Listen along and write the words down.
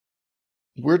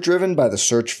We're driven by the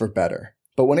search for better.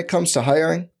 But when it comes to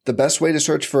hiring, the best way to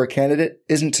search for a candidate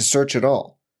isn't to search at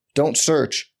all. Don't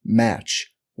search,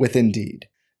 match with Indeed.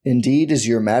 Indeed is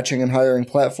your matching and hiring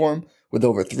platform with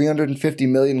over 350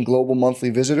 million global monthly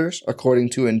visitors,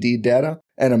 according to Indeed data,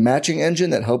 and a matching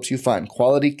engine that helps you find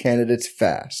quality candidates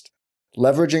fast.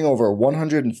 Leveraging over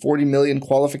 140 million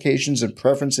qualifications and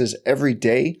preferences every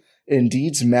day,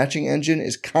 Indeed's matching engine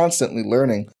is constantly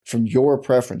learning from your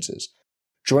preferences.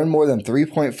 Join more than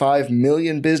 3.5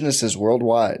 million businesses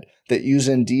worldwide that use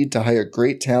Indeed to hire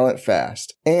great talent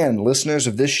fast. And listeners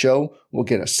of this show will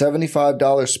get a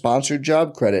 $75 sponsored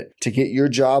job credit to get your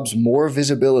jobs more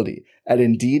visibility at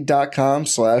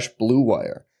Indeed.com/Blue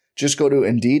Wire. Just go to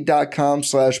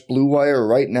Indeed.com/Blue Wire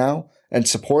right now and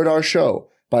support our show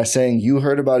by saying you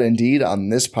heard about Indeed on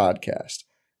this podcast.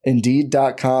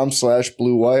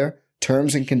 Indeed.com/Blue Wire.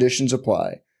 Terms and conditions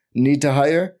apply. Need to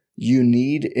hire? You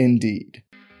need Indeed.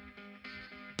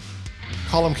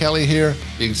 Colm Kelly here,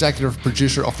 the executive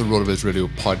producer of the RotoViz Radio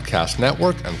Podcast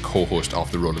Network and co-host of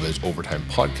the RotoViz Overtime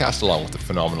Podcast, along with the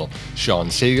phenomenal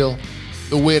Sean Siegel.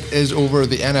 The wait is over,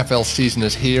 the NFL season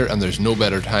is here, and there's no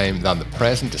better time than the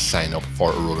present to sign up for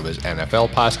a RotoViz NFL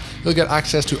Pass. You'll get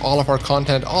access to all of our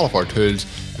content, all of our tools,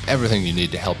 and everything you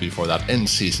need to help you for that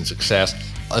in-season success.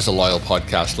 As a loyal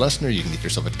podcast listener, you can get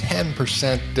yourself a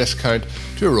 10% discount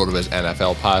to a RotoViz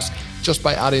NFL Pass just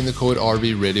by adding the code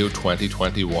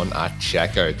RVRadio2021 at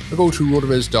checkout. Or go to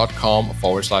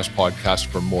rotoviz.com/podcast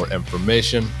for more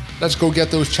information. Let's go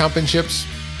get those championships.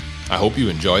 I hope you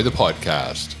enjoy the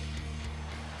podcast.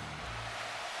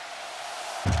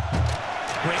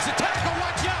 Breaks a tackle,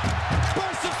 watch out!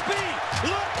 Burst of speed!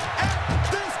 Look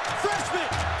at this freshman!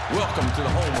 Welcome to the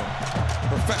home of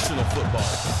professional football,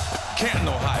 Canton,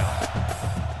 Ohio.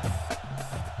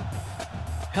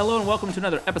 Hello and welcome to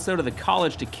another episode of the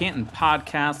College to Canton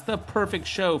podcast, the perfect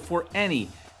show for any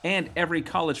and every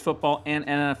college football and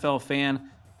NFL fan.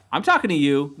 I'm talking to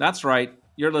you. That's right.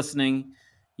 You're listening.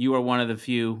 You are one of the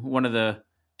few, one of the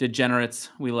degenerates.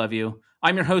 We love you.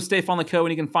 I'm your host, Dave Funlico,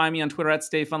 and you can find me on Twitter at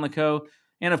Dave Funlico.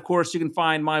 And of course, you can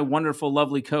find my wonderful,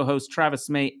 lovely co-host, Travis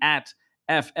May, at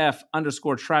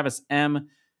FF_Travis M.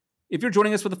 If you're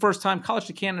joining us for the first time, College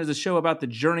to Canton is a show about the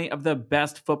journey of the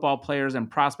best football players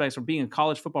and prospects from being a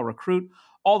college football recruit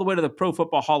all the way to the Pro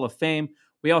Football Hall of Fame.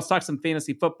 We also talk some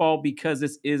fantasy football because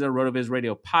this is a RotoViz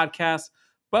Radio podcast,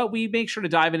 but we make sure to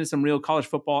dive into some real college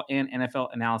football and NFL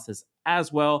analysis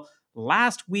as well.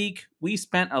 Last week, we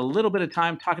spent a little bit of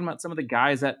time talking about some of the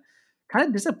guys that kind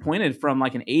of disappointed from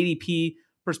like an ADP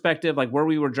perspective, like where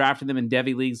we were drafting them in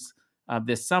Devy leagues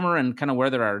this summer and kind of where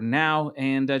they are now,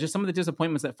 and just some of the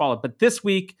disappointments that followed. But this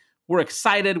week, we're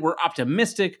excited, we're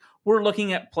optimistic, we're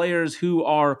looking at players who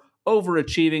are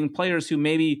overachieving, players who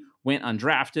maybe went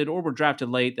undrafted or were drafted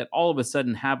late that all of a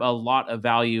sudden have a lot of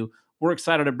value. We're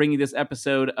excited to bring you this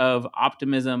episode of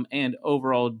optimism and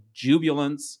overall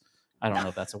jubilance. I don't know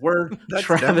if that's a word. That's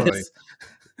Travis,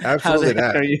 absolutely how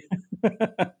are you?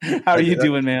 How are you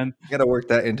doing, man? You got to work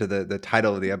that into the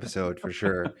title of the episode for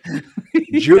sure.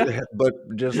 But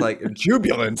just like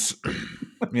jubilance.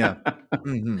 Yeah.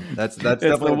 Mm-hmm. That's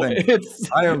definitely the thing.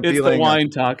 I am feeling the wine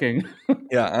talking.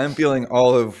 Yeah, I'm feeling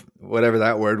all of whatever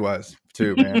that word was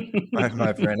too, man.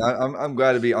 my friend. I'm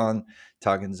glad to be on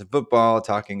talking some football,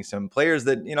 talking some players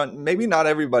that, you know, maybe not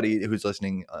everybody who's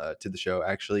listening to the show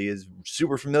actually is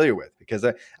super familiar with, because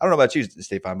I don't know about you,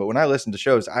 Stefan, but when I listen to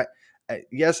shows, I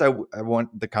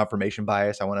want the confirmation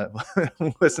bias. I want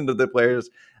to listen to the players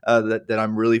that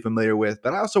I'm really familiar with,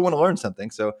 but I also want to learn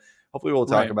something. So hopefully we'll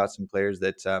talk about some players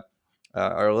that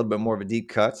are a little bit more of a deep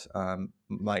cut,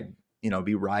 might, you know,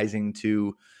 be rising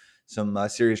to some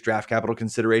serious draft capital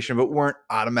consideration, but weren't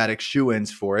automatic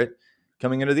shoo-ins for it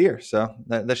coming into the year. So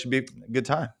that should be a good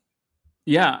time.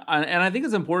 Yeah. And I think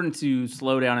it's important to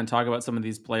slow down and talk about some of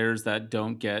these players that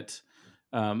don't get,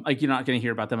 like, you're not going to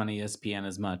hear about them on ESPN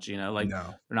as much, you know, like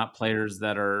they're not players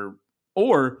that are,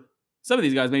 or some of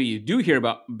these guys, maybe you do hear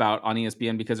about on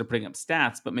ESPN because they're putting up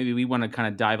stats, but maybe we want to kind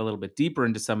of dive a little bit deeper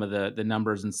into some of the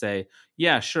numbers and say,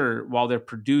 yeah, sure, while they're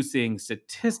producing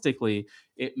statistically,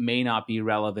 it may not be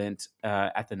relevant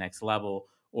at the next level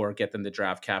or get them the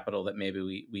draft capital that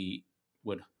maybe we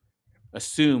would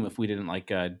assume if we didn't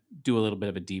do a little bit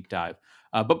of a deep dive.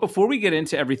 But before we get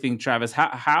into everything, Travis,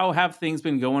 how have things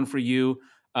been going for you?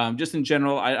 Just in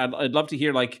general, I'd love to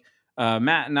hear,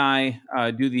 Matt and I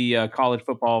do the college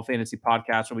football fantasy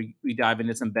podcast where we dive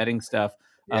into some betting stuff.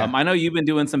 Yeah. I know you've been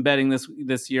doing some betting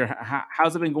this year.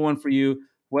 How's it been going for you?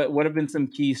 What have been some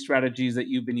key strategies that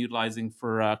you've been utilizing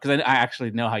for? Because I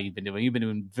actually know how you've been doing. You've been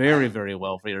doing very, very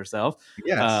well for yourself.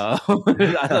 Yes.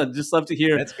 I'd just love to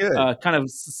hear That's good. Kind of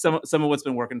some of what's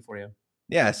been working for you.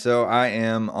 Yeah, so I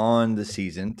am on the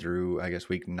season through, I guess,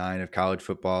 week 9 of college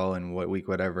football and week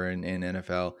whatever in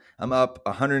NFL. I'm up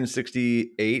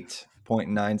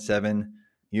 168.97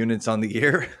 units on the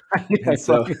year, I and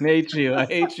so fucking hate you. I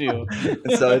hate you.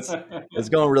 it's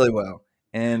going really well.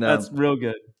 And That's real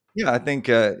good. yeah, I think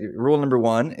rule number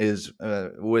 1 is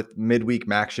with midweek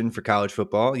action for college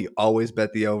football, you always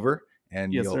bet the over,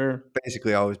 and Yes, you'll sir.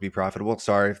 basically always be profitable.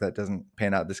 Sorry if that doesn't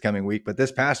pan out this coming week, but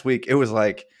this past week it was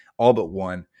like all but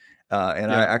one.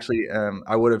 And I Yeah. actually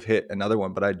I would have hit another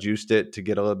one, but I juiced it to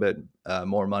get a little bit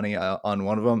more money on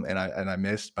one of them, and I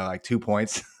missed by like 2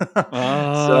 points.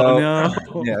 Oh So no.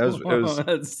 yeah, it was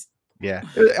That's- yeah.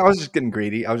 I was just getting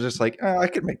greedy. I was just like, I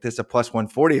could make this a plus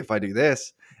 140 if I do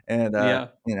this, and yeah.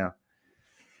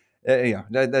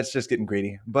 that's just getting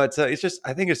greedy. But it's just,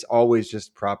 I think it's always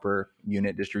just proper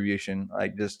unit distribution,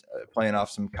 like just playing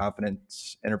off some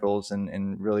confidence intervals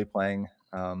and really playing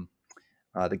the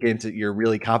games that you're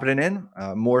really confident in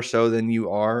more so than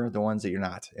you are the ones that you're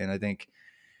not. And I think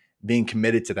being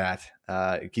committed to that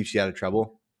it keeps you out of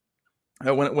trouble.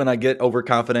 When I get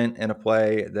overconfident in a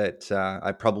play that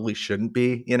I probably shouldn't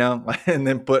be, and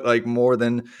then put like more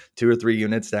than 2 or 3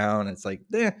 units down, it's like,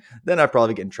 then I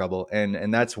probably get in trouble.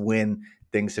 And that's when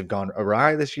things have gone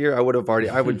awry this year. I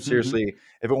would seriously,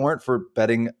 if it weren't for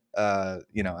betting, I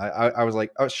was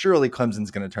like, oh, surely Clemson's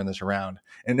going to turn this around.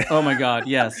 And Oh my God.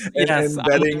 Yes. Yes. and I'm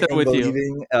right betting there and with you.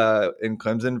 believing in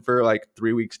Clemson for like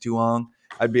 3 weeks too long,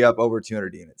 I'd be up over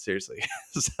 200 units, seriously.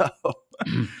 So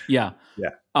Yeah.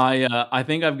 Yeah. I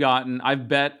think I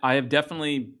have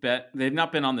definitely bet. They've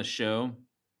not been on the show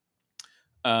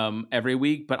every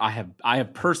week, but I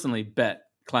have personally bet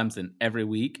Clemson every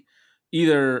week,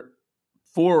 either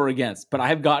for or against, but I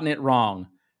have gotten it wrong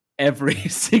every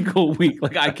single week.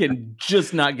 Like I can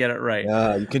just not get it right.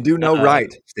 you can do no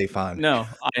right, Stefan. No,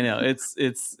 I know it's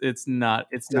not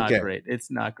okay. great. It's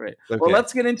not great. Okay. Well,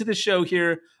 let's get into the show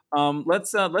here.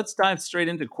 Let's dive straight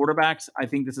into quarterbacks. I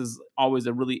think this is always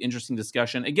a really interesting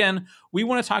discussion. Again, we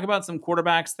want to talk about some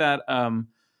quarterbacks that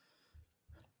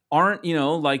aren't,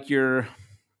 like your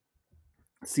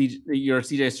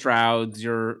CJ Strouds,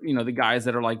 the guys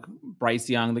that are like Bryce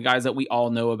Young, the guys that we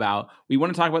all know about. We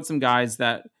want to talk about some guys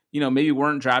that, maybe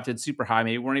weren't drafted super high,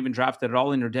 maybe weren't even drafted at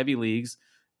all in your Devy leagues,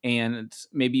 and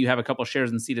maybe you have a couple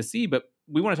shares in C2C, but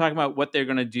we want to talk about what they're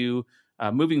going to do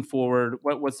moving forward.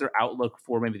 What's their outlook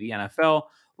for maybe the NFL?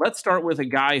 Let's start with a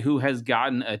guy who has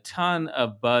gotten a ton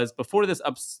of buzz before this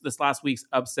last week's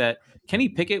upset. Kenny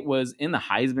Pickett was in the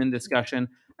Heisman discussion.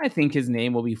 I think his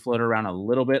name will be floated around a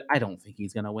little bit. I don't think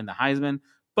he's going to win the Heisman,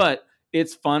 but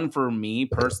it's fun for me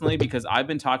personally because I've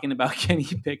been talking about Kenny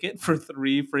Pickett for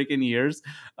 3 freaking years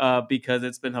because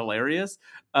it's been hilarious.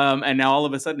 And now all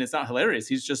of a sudden it's not hilarious.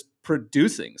 He's just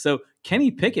producing. So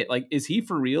Kenny Pickett, like, is he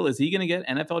for real? Is he going to get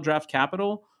NFL draft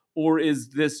capital? Or is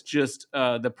this just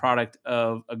the product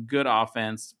of a good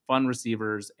offense, fun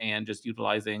receivers, and just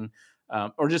utilizing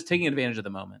or just taking advantage of the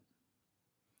moment?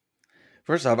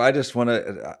 First off, I just want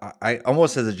to, I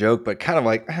almost as a joke, but kind of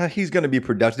like, he's going to be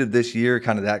productive this year,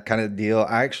 kind of that kind of deal.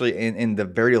 I actually, in the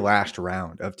very last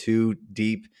round of 2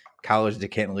 deep college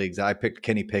Canton leagues, I picked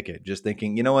Kenny Pickett, just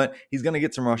thinking, you know what, he's going to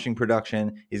get some rushing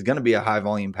production. He's going to be a high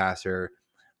volume passer.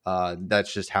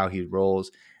 That's just how he rolls.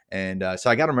 And so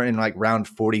I got him in like round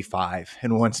 45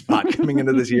 in one spot coming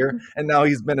into this year. And now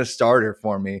he's been a starter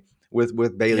for me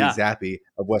with Bailey Zappi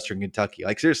of Western Kentucky.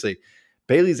 Like, seriously,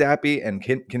 Bailey Zappi and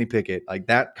Kenny Pickett, like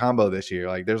that combo this year,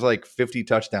 like there's like 50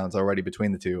 touchdowns already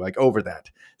between the two, like over that.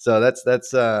 So that's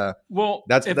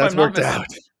worked out.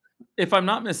 If I'm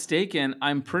not mistaken,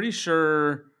 I'm pretty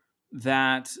sure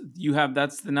that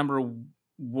that's the number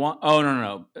 1. Oh,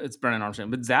 no. It's Brennan Armstrong.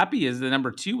 But Zappi is the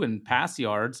number 2 in pass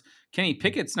yards. Kenny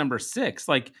Pickett's number 6.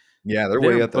 Like, yeah, they're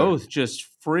way up there. Both just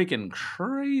freaking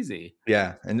crazy.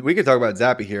 Yeah. And we could talk about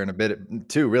Zappi here in a bit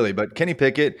too, really. But Kenny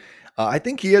Pickett, I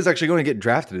think he is actually going to get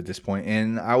drafted at this point.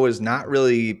 And I was not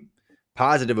really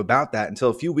positive about that until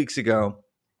a few weeks ago.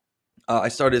 I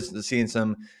started seeing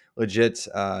some legit,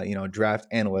 draft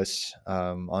analysts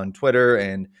on Twitter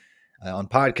and on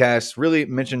podcasts really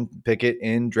mention Pickett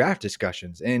in draft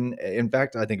discussions. And in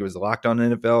fact, I think it was the Locked On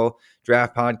NFL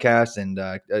draft podcast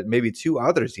and maybe 2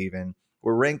 others even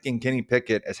were ranking Kenny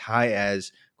Pickett as high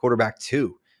as quarterback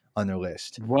 2 on their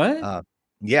list. What?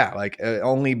 Yeah, like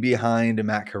only behind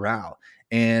Matt Corral.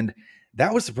 And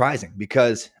that was surprising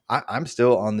because I'm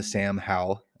still on the Sam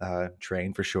Howell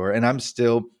train for sure. And I'm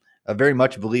still very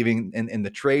much believing in the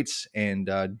traits and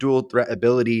dual threat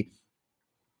ability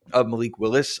of Malik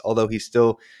Willis, although he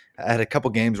still had a couple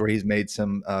games where he's made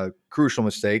some crucial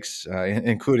mistakes,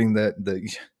 including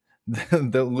the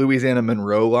the Louisiana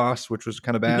Monroe loss, which was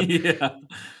kind of bad. Yeah.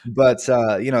 But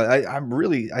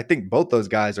I think both those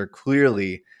guys are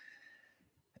clearly,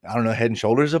 I don't know, head and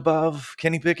shoulders above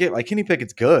Kenny Pickett. Like, Kenny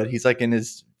Pickett's good. He's like in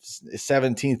his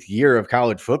 17th year of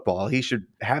college football. He should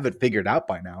have it figured out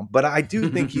by now. But I do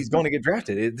think he's going to get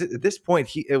drafted. At this point,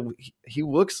 he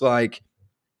looks like,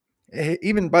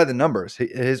 even by the numbers,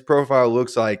 his profile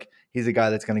looks like he's a guy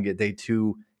that's going to get day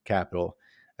 2 capital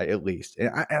at least. And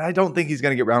I don't think he's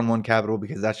going to get round 1 capital,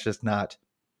 because that's just not.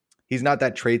 He's not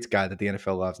that traits guy that the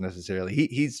NFL loves necessarily.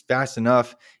 He's fast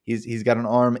enough. He's got an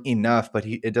arm enough, but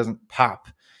it doesn't pop.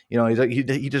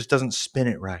 He just doesn't spin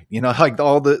it right. Like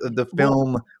all the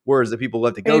film words that people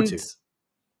love to go to.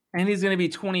 And he's going to be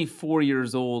 24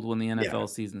 years old when the NFL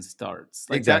season starts.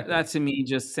 Like exactly. That to me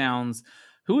just sounds.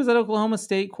 Who was that Oklahoma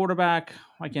State quarterback?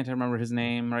 I can't remember his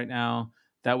name right now.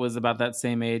 That was about that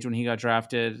same age when he got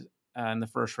drafted in the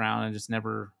first round and just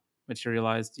never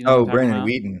materialized. Brandon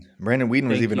Whedon. Brandon Whedon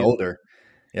was even older.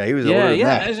 Yeah, he was older than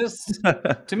that. It's just,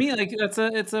 to me, like,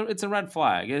 it's a red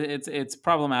flag. It's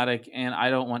problematic, and I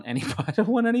don't want any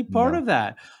part of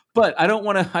that. But I don't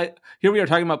want to. Here we are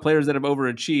talking about players that have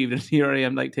overachieved, and here I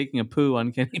am like taking a poo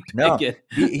on Kenny Pickett. No,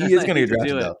 he is going to get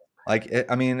drafted though. Like,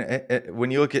 I mean,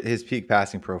 when you look at his peak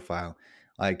passing profile,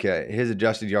 like his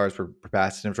adjusted yards per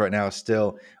pass attempts right now is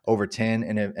still over 10,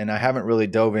 and I haven't really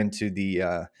dove into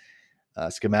the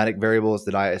schematic variables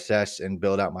that I assess and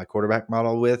build out my quarterback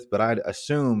model with, but I'd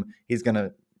assume he's going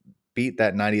to beat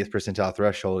that 90th percentile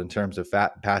threshold in terms of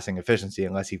passing efficiency,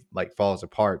 unless he like falls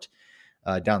apart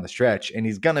down the stretch. And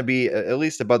he's going to be at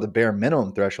least above the bare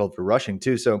minimum threshold for rushing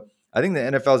too. So I think the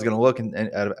NFL is going to look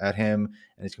at him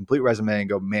and his complete resume and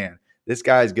go, man, this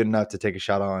guy is good enough to take a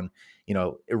shot on,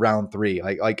 round 3,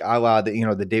 like I allowed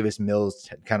the Davis Mills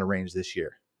kind of range this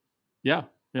year. Yeah.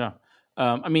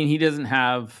 I mean, he doesn't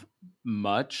have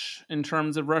much in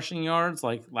terms of rushing yards.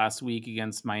 Like last week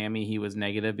against Miami, he was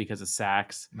negative because of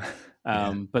sacks.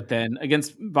 But then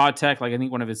against Vodtech, like I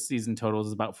think one of his season totals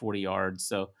is about 40 yards.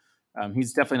 So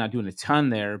he's definitely not doing a ton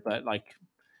there. But like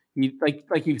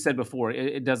you said before,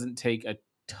 it doesn't take a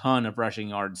ton of rushing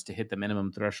yards to hit the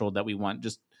minimum threshold that we want,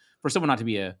 just for someone not to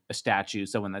be a statue,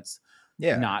 someone that's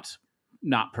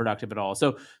not productive at all.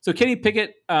 So Kenny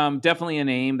Pickett, definitely a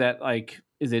name that like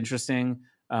is interesting.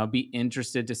 Be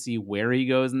interested to see where he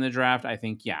goes in the draft. I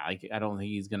think, I don't think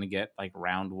he's going to get like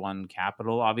round 1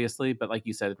 capital, obviously, but like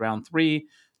you said, round 3,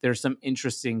 there's some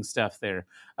interesting stuff there.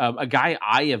 A guy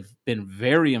I have been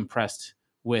very impressed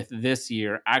with this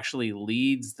year actually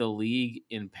leads the league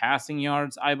in passing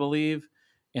yards, I believe,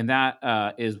 and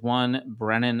that is one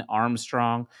Brennan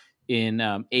Armstrong. In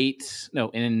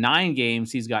 9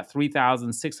 games, he's got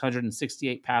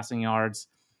 3,668 passing yards,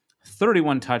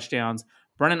 31 touchdowns.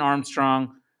 Brennan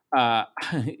Armstrong, I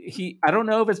don't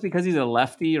know if it's because he's a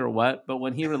lefty or what, but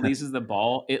when he releases the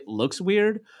ball, it looks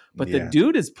weird. But the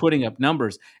dude is putting up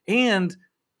numbers, and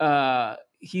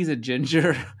he's a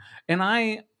ginger,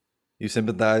 and you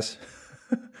sympathize?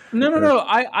 No.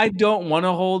 I don't want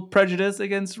to hold prejudice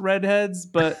against redheads,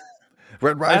 but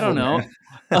Red Rifle, I don't know.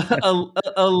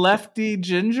 A lefty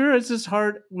ginger, it's just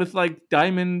hard with like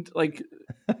diamond like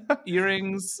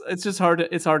earrings. It's just hard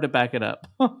to back it up.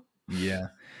 Yeah,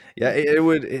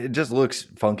 it just looks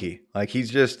funky. Like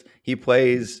he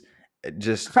plays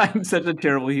just. I'm such a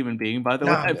terrible human being, by the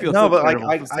way. I feel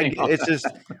it's just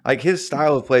like his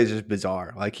style of play is just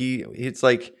bizarre. Like it's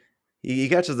like he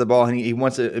catches the ball and he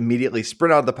wants to immediately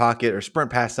sprint out of the pocket or sprint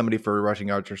past somebody for rushing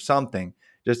yards or something,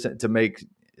 just to make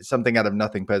something out of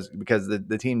nothing, because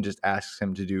the team just asks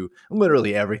him to do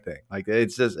literally everything. Like,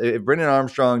 it's just, if Brennan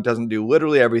Armstrong doesn't do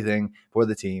literally everything for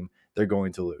the team, they're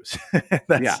going to lose.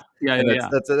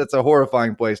 That's a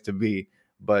horrifying place to be,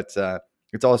 but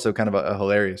it's also kind of a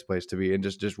hilarious place to be. And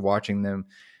just watching them,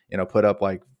 put up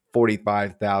like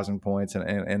 45,000 points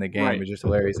in a game is just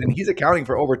hilarious. And he's accounting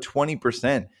for over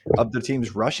 20% of the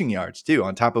team's rushing yards too,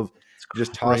 on top of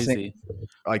just tossing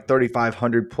like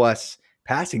 3,500 plus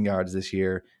passing yards this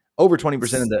year, over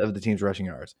 20% of the team's rushing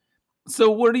yards.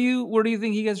 So where do you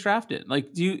think he gets drafted? Like,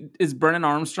 is Brennan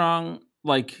Armstrong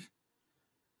like,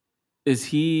 is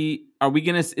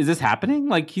this happening?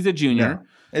 Like, he's a junior. No,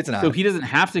 it's not. So he doesn't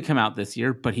have to come out this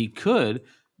year, but he could.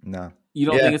 No. You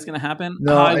don't think it's going to happen?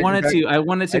 No, I want it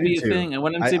to be a thing. I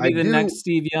want him to be the next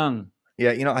Steve Young.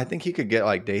 Yeah, I think he could get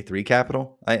like day 3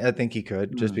 capital. I think he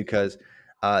could, just because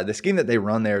the scheme that they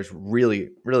run there is really,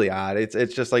 really odd.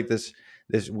 It's just like this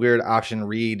weird option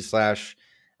read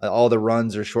 / all the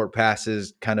runs are short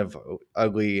passes, kind of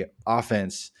ugly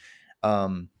offense.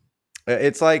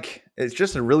 It's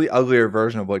just a really uglier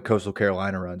version of what Coastal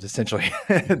Carolina runs, essentially.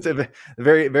 It's a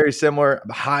very, very similar,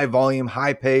 high volume,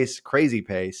 high pace, crazy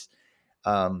pace.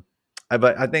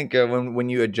 But I think when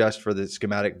you adjust for the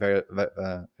schematic,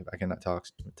 I cannot talk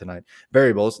tonight,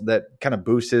 variables that kind of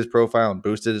boost his profile and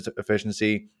boosted his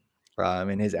efficiency,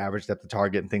 and his average depth of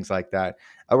target and things like that,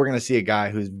 we're going to see a guy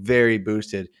who's very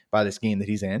boosted by the scheme that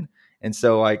he's in. And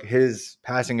so like his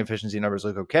passing efficiency numbers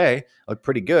look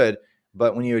pretty good.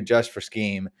 But when you adjust for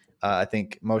scheme, I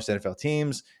think most NFL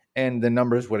teams and the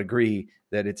numbers would agree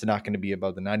that it's not going to be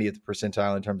above the 90th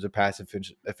percentile in terms of pass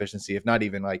efficiency, if not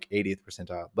even like 80th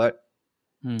percentile. But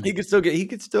he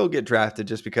could still get drafted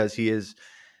just because he is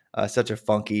such a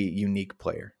funky, unique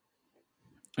player.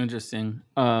 Interesting.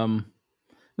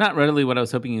 Not readily what I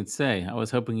was hoping you'd say. I was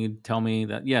hoping you'd tell me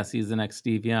that, yes, he's the next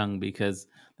Steve Young, because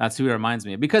that's who he reminds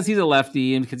me of. Because he's a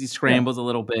lefty and because he scrambles a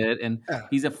little bit and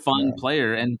he's a fun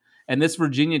player. And this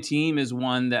Virginia team is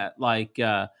one that I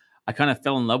kind of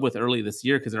fell in love with early this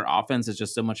year because their offense is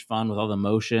just so much fun with all the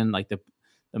motion, like the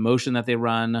motion that they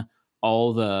run,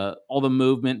 all the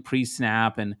movement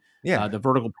pre-snap and the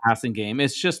vertical passing game.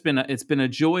 It's just been a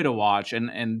joy to watch.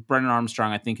 And Brennan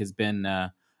Armstrong, I think, has been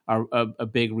a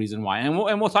big reason why. And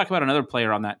we'll talk about another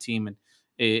player on that team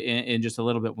in just a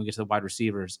little bit when we get to the wide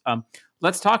receivers.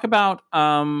 Let's talk about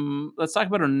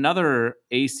another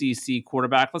ACC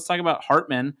quarterback. Let's talk about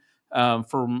Hartman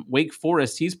from Wake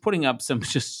Forest. He's putting up some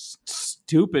just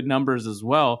stupid numbers as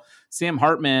well. Sam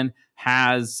Hartman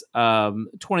has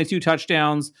 22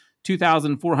 touchdowns,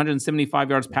 2,475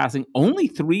 yards passing, only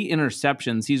 3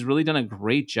 interceptions. He's really done a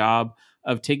great job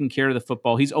of taking care of the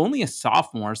football. He's only a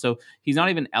sophomore, so he's not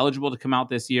even eligible to come out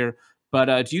this year.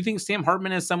 But do you think Sam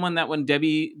Hartman is someone that when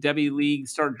Debbie League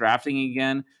start drafting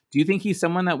again, do you think he's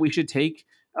someone that we should take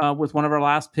with one of our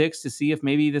last picks to see if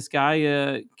maybe this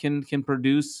guy can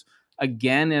produce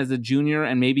again as a junior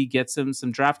and maybe get some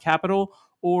draft capital,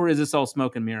 or is this all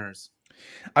smoke and mirrors?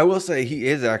 I will say he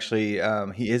is actually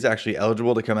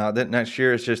eligible to come out that next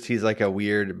year. It's just he's like a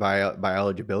weird by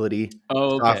eligibility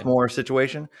sophomore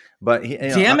situation. But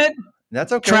damn it,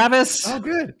 that's okay. Travis, all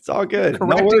good. It's all good.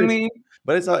 Correcting me,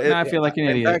 but it's all. I feel like an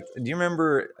idiot. In fact, do you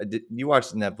remember? You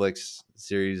watched the Netflix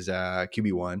series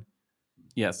QB1?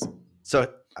 Yes.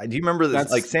 So do you remember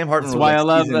this? Like Sam Hartman.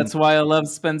 That's why I love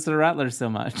Spencer Rattler so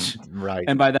much. Right.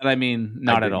 And by that I mean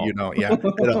not at all. You know, yeah, at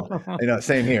all.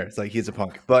 Same here. It's like he's a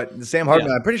punk. But Sam Hartman,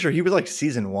 I'm pretty sure he was like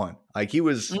season 1. Like he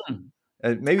was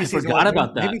maybe season 1,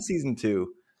 about that. Maybe season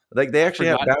 2. Like they actually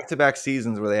had back-to-back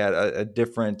seasons where they had a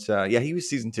different. He was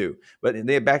season 2, but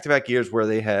they had back-to-back years where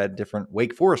they had different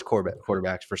Wake Forest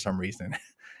quarterbacks for some reason.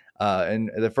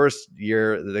 And the first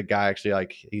year, the guy actually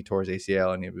he tore his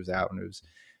ACL and he was out, and it was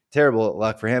terrible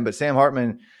luck for him. But Sam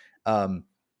Hartman,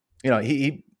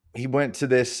 he went to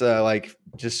this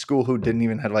just school who didn't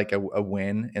even have like a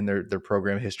win in their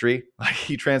program history. Like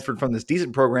he transferred from this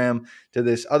decent program to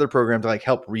this other program to like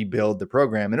help rebuild the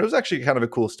program, and it was actually kind of a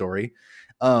cool story.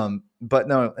 But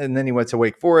no, and then he went to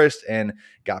Wake Forest and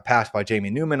got passed by Jamie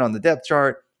Newman on the depth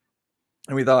chart,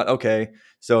 and we thought, okay,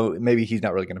 so maybe he's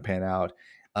not really going to pan out.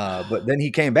 But then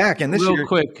he came back, and this year,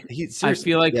 quick,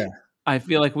 I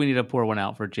feel like we need to pour one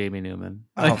out for Jamie Newman.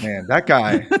 Oh man, that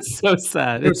guy! That's so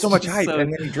sad. There's so much hype,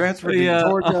 and then he transferred to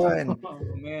Georgia. And oh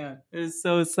man, it's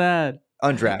so sad.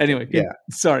 Undrafted. Anyway,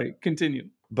 sorry. Continue.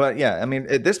 But yeah, I mean,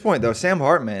 at this point though, Sam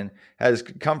Hartman has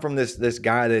come from this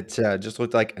guy that just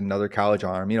looked like another college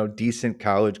arm, decent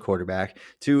college quarterback,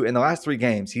 to in the last 3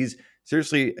 games, he's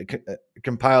seriously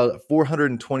compiled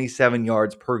 427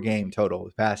 yards per game total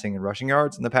with passing and rushing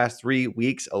yards in the past 3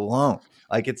 weeks alone.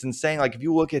 Like it's insane. Like if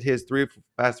you look at his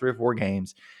past 3 or 4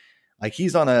 games, like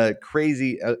he's on a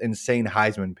crazy, insane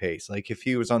Heisman pace. Like if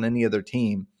he was on any other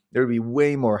team, there would be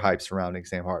way more hype surrounding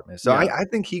Sam Hartman. So I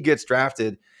think he gets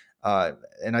drafted,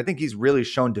 and I think he's really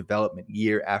shown development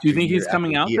year after year. Do you think he's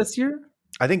coming out this year?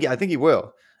 I think he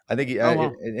will. I think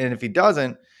and if he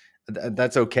doesn't,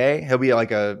 that's okay. He'll be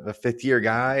like a 5th year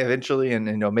guy eventually,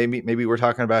 and maybe we're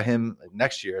talking about him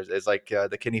next year as like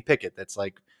the Kenny Pickett. That's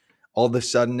like all of a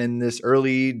sudden in this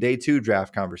early day 2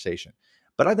 draft conversation.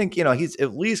 But I think, he's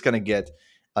at least going to get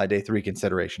day 3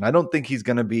 consideration. I don't think he's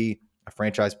going to be a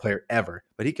franchise player ever,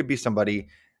 but he could be somebody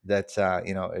that,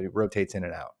 it rotates in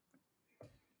and out.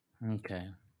 Okay.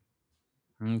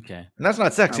 And that's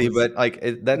not sexy, but like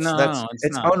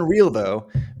it's unreal though,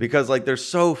 because like there's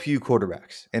so few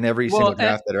quarterbacks in every single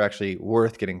draft that are actually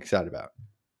worth getting excited about.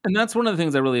 And that's one of the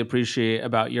things I really appreciate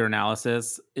about your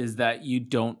analysis is that you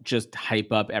don't just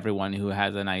hype up everyone who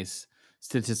has a nice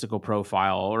statistical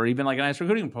profile or even like a nice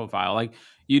recruiting profile. Like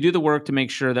you do the work to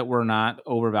make sure that we're not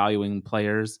overvaluing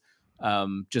players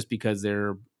just because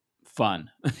they're fun,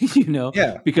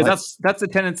 Yeah, because like, that's the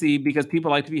tendency, because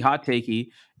people like to be hot takey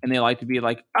and they like to be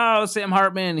like, oh, Sam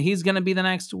Hartman, he's going to be the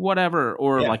next whatever.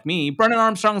 Or yeah. like me, Brennan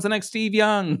Armstrong's the next Steve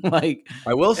Young. Like,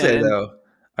 I will say and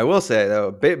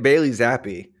though, Bailey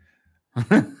Zappi,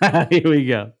 here we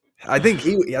go. I think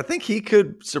he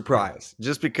could surprise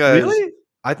just because Really?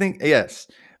 I think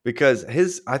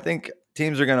I think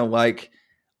teams are going to like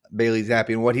Bailey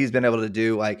Zappi and what he's been able to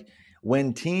do. Like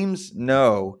when teams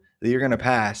know that you're going to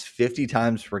pass 50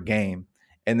 times per game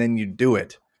and then you do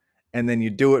it, and then you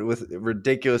do it with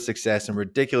ridiculous success and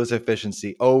ridiculous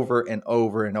efficiency over and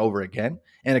over and over again,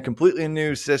 and a completely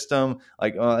new system,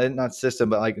 like not system,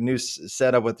 but like a new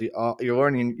setup with you're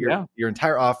learning your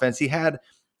entire offense. He had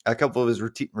a couple of his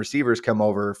receivers come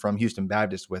over from Houston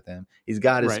Baptist with him. He's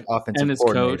got his offensive and his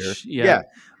coordinator. coach. Yeah.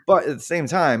 But at the same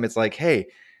time, it's like, hey,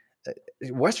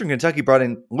 Western Kentucky brought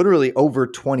in literally over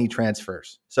 20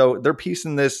 transfers. So they're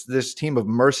piecing this team of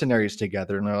mercenaries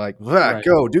together, and they're like,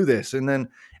 go do this. And then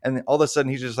all of a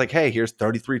sudden he's just like, hey, here's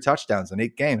 33 touchdowns in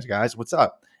 8 games, guys. What's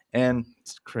up? And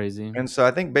it's crazy. And so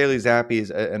I think Bailey Zappi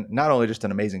is not only just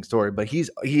an amazing story, but he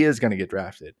is going to get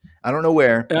drafted. I don't know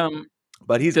where,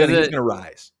 but he's going to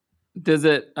rise. Does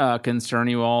it concern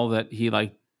you all that he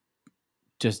like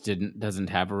just doesn't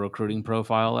have a recruiting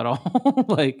profile at all?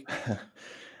 Like,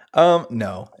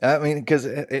 no, I mean, because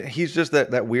he's just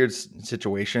that weird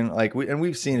situation. Like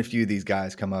we've seen a few of these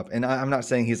guys come up, and I'm not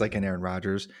saying he's like an Aaron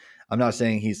Rodgers. I'm not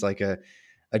saying he's like a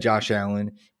Josh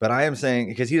Allen, but I am saying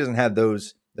because he doesn't have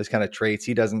those kind of traits.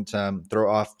 He doesn't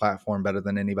throw off platform better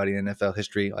than anybody in NFL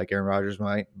history, like Aaron Rodgers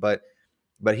might. But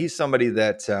he's somebody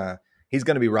that he's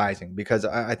going to be rising, because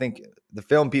I think the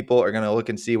film people are going to look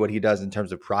and see what he does in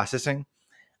terms of processing.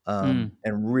 And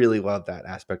really love that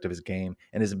aspect of his game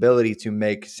and his ability to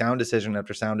make sound decision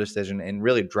after sound decision and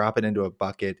really drop it into a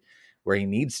bucket where he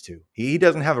needs to. He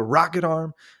doesn't have a rocket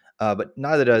arm, but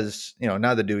neither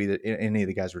do any of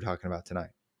the guys we're talking about tonight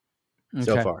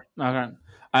so far. Okay.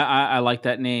 I like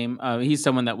that name. He's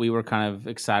someone that we were kind of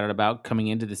excited about coming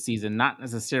into the season, not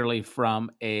necessarily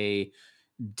from a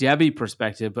Devy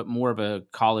perspective, but more of a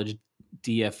college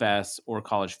DFS or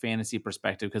college fantasy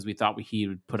perspective, because we thought he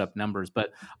would put up numbers.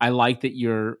 But I like that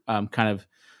you're kind of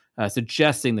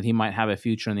suggesting that he might have a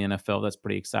future in the NFL. That's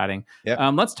pretty exciting. Yep.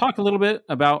 Let's talk a little bit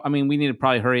about, we need to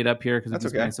probably hurry it up here because we've been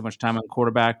spending so much time on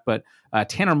quarterback, but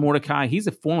Tanner Mordecai, he's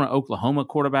a former Oklahoma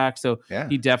quarterback. So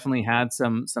he definitely had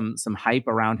some hype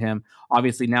around him.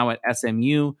 Obviously now at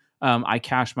SMU, I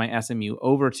cashed my SMU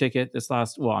over ticket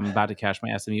I'm about to cash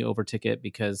my SMU over ticket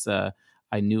because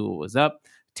I knew it was up.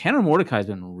 Tanner Mordecai has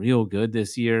been real good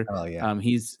this year. Oh yeah.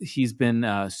 He's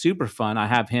been super fun. I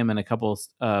have him in a couple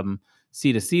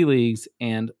C2C leagues,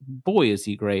 and boy, is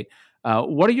he great.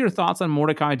 What are your thoughts on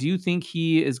Mordecai? Do you think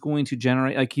he is going to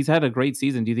generate, like, he's had a great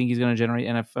season. Do you think he's going to generate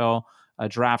NFL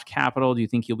draft capital? Do you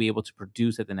think he'll be able to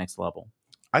produce at the next level?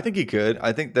 I think he could.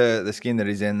 I think the scheme that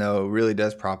he's in, though, really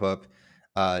does prop up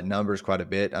numbers quite a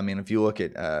bit. I mean, if you look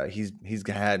at he's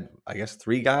had, I guess,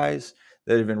 3 guys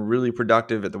that have been really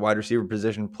productive at the wide receiver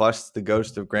position, plus the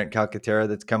ghost of Grant Calcaterra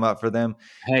that's come up for them.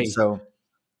 Hey, so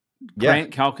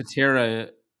Grant Calcaterra,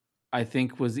 I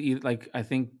think I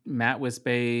think Matt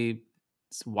Wisbay's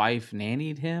wife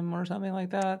nannied him or something like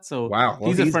that. So wow,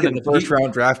 he's a friend of the first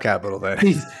round draft capital. Then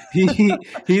he's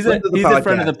a friend of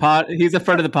the pod. He's a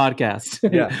friend of the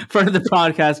podcast. Yeah, friend of the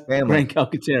podcast. Family. Grant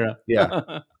Calcaterra.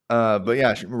 Yeah. But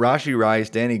yeah, Rashee Rice,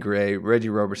 Danny Gray, Reggie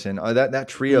Roberson, that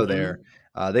trio there,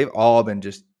 they've all been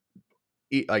just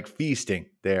feasting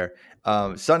there.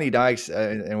 Sonny Dykes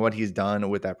and what he's done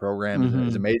with that program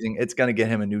is amazing. It's going to get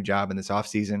him a new job in this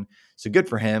offseason. So good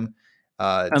for him.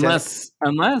 Unless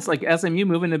like SMU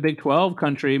moving to Big 12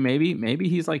 country, maybe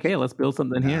he's like, hey, let's build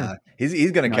something here.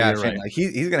 He's going to cash in. Like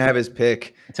he's going to have his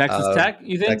pick. Texas Tech,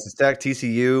 you think? Texas Tech,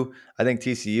 TCU. I think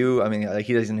TCU. I mean, like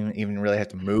he doesn't even really have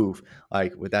to move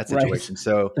like with that situation. Right.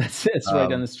 So it's right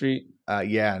down the street.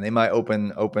 Yeah, and they might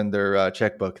open their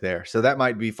checkbook there, so that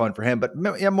might be fun for him. But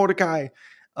yeah, Mordecai.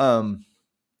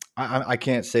 I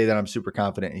can't say that I'm super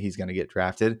confident he's going to get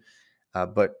drafted.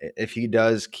 But if he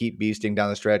does keep beasting down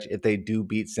the stretch, if they do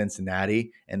beat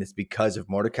Cincinnati and it's because of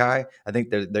Mordecai, I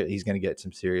think he's going to get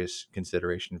some serious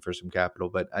consideration for some capital,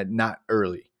 but not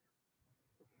early.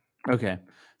 Okay.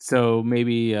 So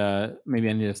maybe I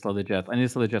need to slow the Jets. I need to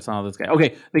slow the Jets on all this guy.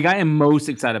 Okay. The guy I'm most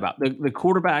excited about, the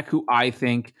quarterback who I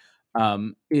think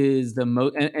is the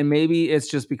most, and maybe it's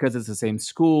just because it's the same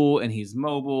school and he's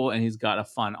mobile and he's got a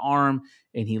fun arm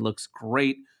and he looks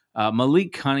great.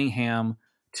 Malik Cunningham,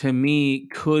 to me,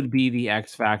 could be the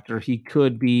X factor. He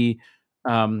could be,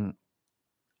 I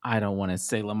don't want to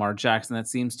say Lamar Jackson. That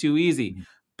seems too easy.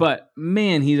 But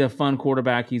man, he's a fun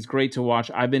quarterback. He's great to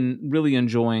watch. I've been really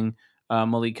enjoying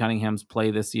Malik Cunningham's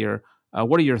play this year.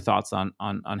 What are your thoughts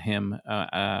on him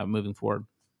moving forward?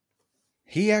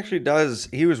 He actually does.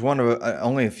 He was one of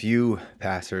only a few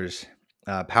passers,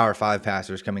 Power 5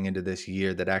 passers coming into this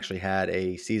year that actually had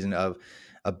a season of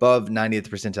above 90th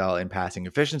percentile in passing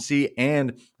efficiency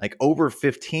and like over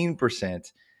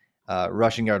 15%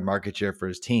 rushing yard market share for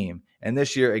his team. And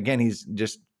this year, again, he's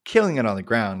just killing it on the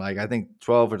ground. Like I think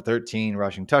 12 or 13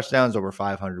 rushing touchdowns, over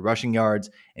 500 rushing yards,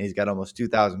 and he's got almost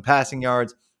 2,000 passing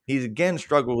yards. He's again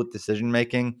struggled with decision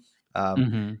making.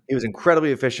 He was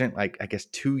incredibly efficient, like I guess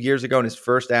 2 years ago in his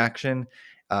first action,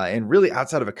 and really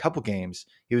outside of a couple games,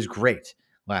 he was great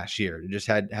last year. He just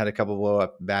had a couple blow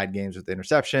up bad games with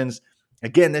interceptions.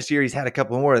 Again, this year he's had a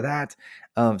couple more of that.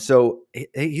 So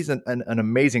he's an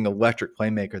amazing electric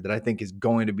playmaker that I think is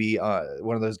going to be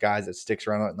one of those guys that sticks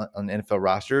around on NFL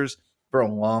rosters for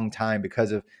a long time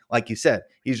because of, like you said,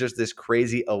 he's just this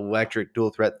crazy electric dual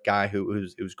threat guy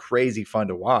who's crazy fun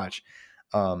to watch.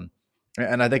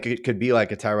 And I think it could be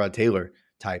like a Tyrod Taylor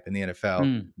type in the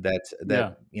NFL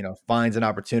that finds an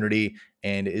opportunity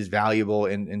and is valuable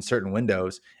in certain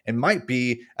windows and might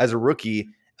be as a rookie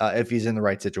if he's in the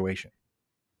right situation.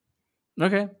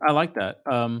 Okay, I like that.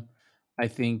 I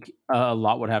think a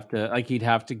lot would have to, like, he'd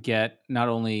have to get not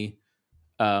only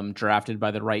drafted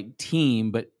by the right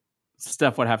team, but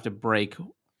stuff would have to break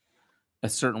a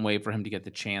certain way for him to get the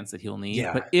chance that he'll need.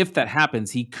 Yeah. But if that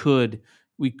happens, we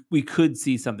could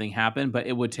see something happen, but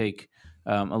it would take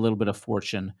a little bit of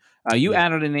fortune. You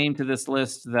added a name to this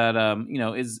list that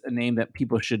is a name that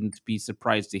people shouldn't be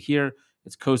surprised to hear.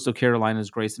 It's Coastal Carolina's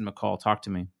Grayson McCall. Talk to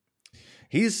me.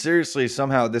 He's seriously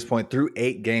somehow at this point through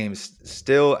 8 games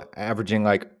still averaging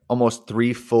like almost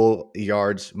 3 full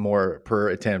yards more per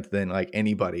attempt than like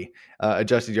anybody,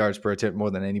 adjusted yards per attempt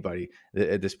more than anybody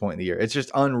at this point in the year. It's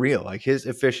just unreal. Like his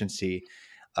efficiency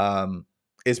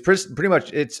is pretty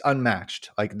much, it's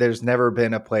unmatched. Like there's never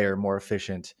been a player more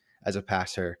efficient as a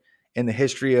passer in the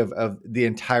history of the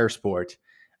entire sport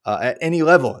at any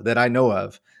level that I know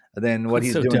of than what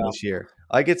he's doing this year.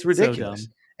 Like it's ridiculous.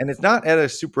 And it's not at a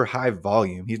super high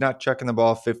volume. He's not chucking the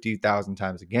ball 50,000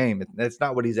 times a game. That's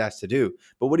not what he's asked to do.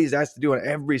 But what he's asked to do on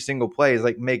every single play is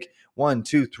like make 1,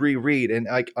 2, 3 read and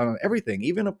like on everything,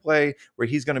 even a play where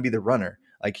he's going to be the runner.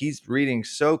 Like he's reading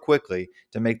so quickly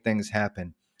to make things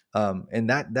happen. And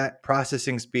that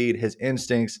processing speed, his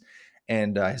instincts,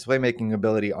 and his playmaking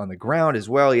ability on the ground as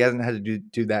well. He hasn't had to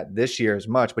do that this year as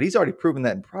much, but he's already proven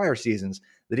that in prior seasons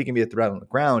that he can be a threat on the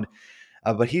ground.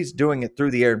 But he's doing it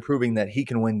through the air and proving that he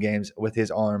can win games with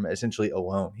his arm essentially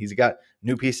alone. He's got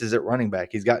new pieces at running back.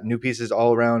 He's got new pieces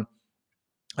all around.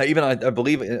 Even I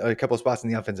believe a couple of spots in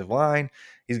the offensive line.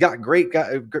 He's got great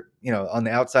guys. On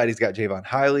the outside, he's got Javon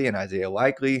Hiley and Isaiah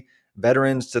Likely,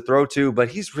 veterans to throw to. But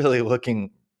he's really looking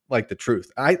like the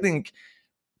truth. I think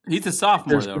he's a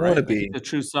sophomore, though, right? He's a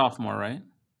true sophomore, right?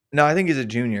 No, I think he's a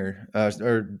junior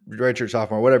or redshirt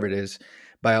sophomore, whatever it is,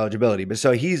 by eligibility. But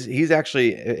so he's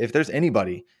actually, if there's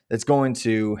anybody that's going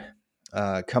to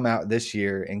come out this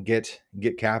year and get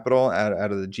capital out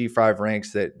of the G5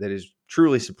 ranks that is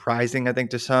truly surprising, I think,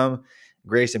 to some,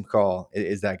 Grayson McCall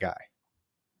is that guy.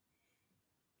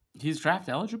 He's draft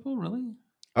eligible, really?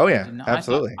 Oh yeah,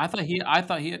 absolutely. I thought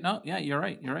he had, no, yeah, you're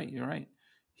right.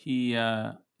 He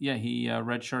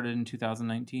redshirted in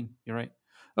 2019. You're right.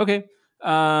 Okay.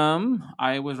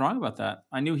 I was wrong about that.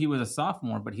 I knew he was a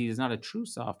sophomore, but he is not a true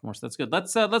sophomore, so that's good.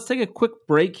 Let's take a quick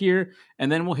break here,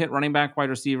 and then we'll hit running back, wide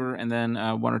receiver, and then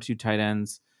 1 or 2 tight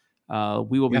ends.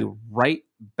 We will be right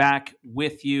back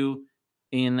with you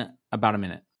in about a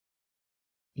minute.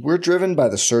 We're driven by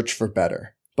the search for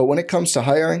better, but when it comes to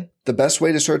hiring, the best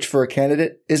way to search for a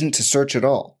candidate isn't to search at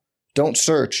all. Don't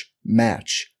search,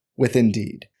 match with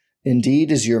Indeed.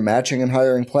 Indeed is your matching and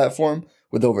hiring platform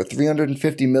with over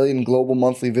 350 million global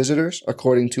monthly visitors,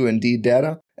 according to Indeed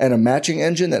data, and a matching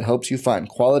engine that helps you find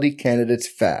quality candidates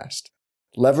fast.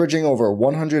 Leveraging over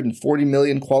 140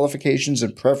 million qualifications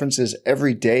and preferences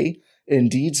every day,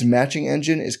 Indeed's matching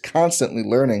engine is constantly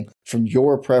learning from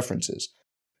your preferences.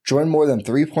 Join more than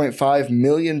 3.5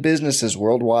 million businesses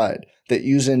worldwide that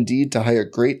use Indeed to hire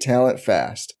great talent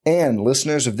fast. And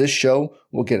listeners of this show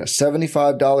will get a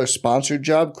 $75 sponsored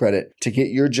job credit to get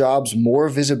your jobs more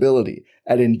visibility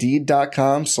at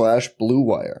Indeed.com/Blue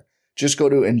Wire. Just go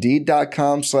to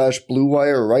Indeed.com/Blue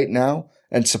Wire right now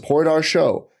and support our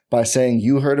show by saying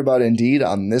you heard about Indeed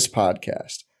on this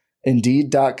podcast.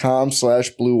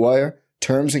 Indeed.com/Blue Wire.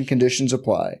 Terms and conditions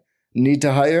apply. Need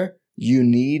to hire? You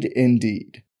need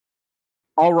Indeed.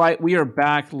 All right, we are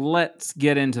back. Let's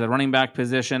get into the running back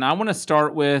position. I want to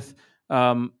start with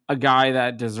a guy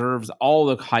that deserves all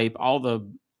the hype, all the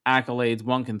accolades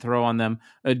one can throw on them.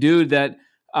 A dude that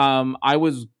I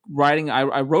was writing.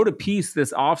 I wrote a piece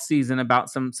this offseason about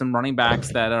some running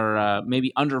backs that are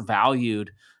maybe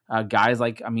undervalued. Guys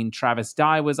like, Travis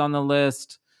Dye was on the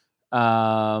list.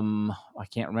 I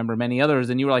can't remember many others.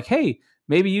 And you were like, hey,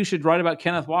 maybe you should write about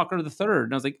Kenneth Walker III.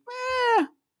 And I was like,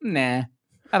 nah,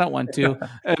 I don't want to.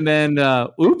 And then,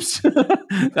 oops,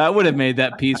 that would have made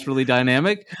that piece really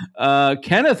dynamic.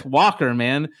 Kenneth Walker,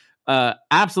 man,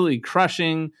 absolutely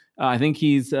crushing. I think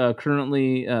he's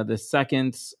currently the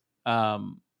second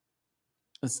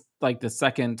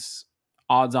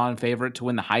odds-on favorite to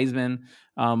win the Heisman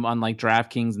on like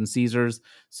DraftKings and Caesars.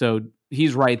 So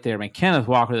he's right there, man. Kenneth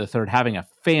Walker III having a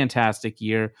fantastic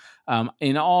year.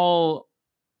 In all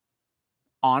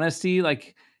honesty,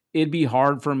 like it'd be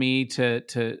hard for me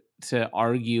to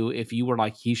argue if you were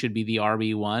like he should be the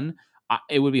RB1.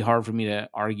 It would be hard for me to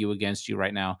argue against you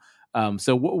right now.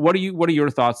 So what are your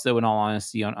thoughts though, in all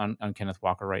honesty, on Kenneth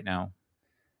Walker right now?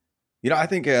 I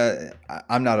think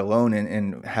I'm not alone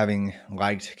in having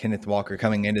liked Kenneth Walker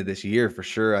coming into this year for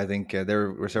sure. I think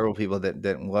there were several people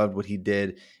that loved what he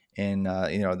did in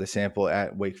the sample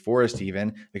at Wake Forest,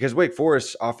 even because Wake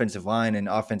Forest offensive line and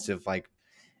offensive like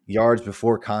yards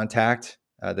before contact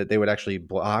that they would actually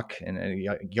block and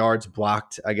yards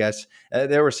blocked, I guess.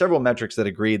 There were several metrics that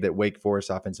agreed that Wake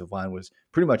Forest offensive line was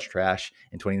pretty much trash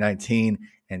in 2019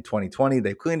 and 2020.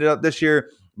 They've cleaned it up this year,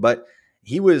 but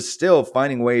he was still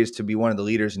finding ways to be one of the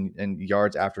leaders in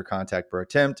yards after contact per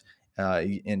attempt,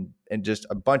 and just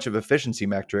a bunch of efficiency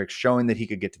metrics showing that he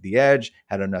could get to the edge,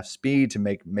 had enough speed to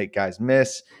make guys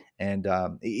miss, and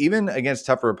even against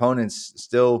tougher opponents,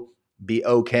 still be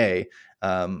okay.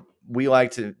 We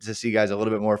like to see guys a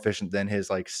little bit more efficient than his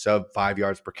like sub 5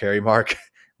 yards per carry mark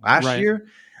last year.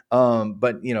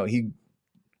 But he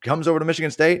comes over to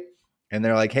Michigan State and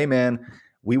they're like, hey man,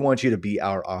 we want you to be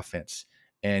our offense.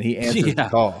 And he answers the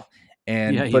call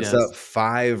and puts up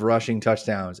 5 rushing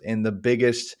touchdowns in the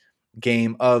biggest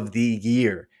game of the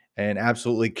year and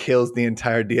absolutely kills the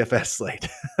entire DFS slate,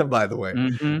 by the way.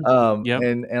 And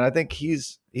I think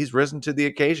he's risen to the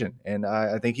occasion. And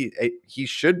I think he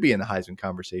should be in the Heisman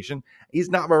conversation.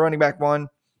 He's not my running back 1.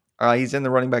 He's in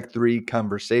the running back 3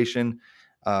 conversation.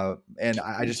 And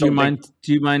I just do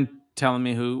you mind telling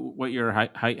me what your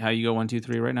how you go 1, 2,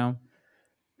 3 right now?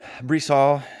 Breece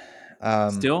Hall.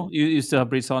 Still, you still have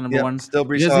Breece Hall number 1. Still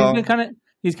Breece Hall.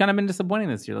 He's kind of been disappointing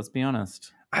this year. Let's be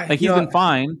honest. He's been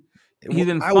fine. He's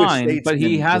been Iowa fine, State's but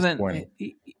he hasn't.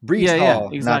 Breece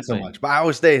Hall, exactly. Not so much. But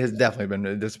Iowa State has definitely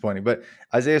been disappointing. But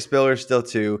Isaiah Spiller still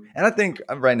 2, and I think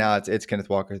right now it's Kenneth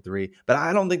Walker 3. But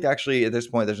I don't think actually at this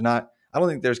point I don't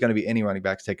think there's going to be any running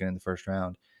backs taken in the first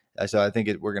round. So I think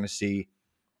we're going to see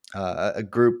a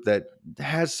group that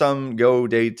has some go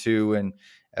day 2 and.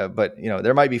 But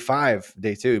there might be 5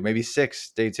 day 2, maybe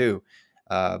 6 day 2.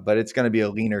 But it's going to be a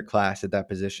leaner class at that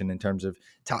position in terms of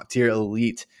top tier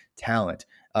elite talent.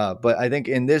 But I think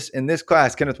in this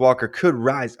class, Kenneth Walker could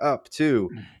rise up to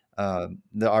the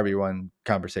RB1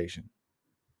 conversation.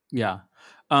 Yeah.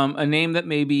 A name that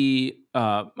maybe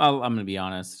I'm going to be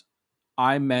honest.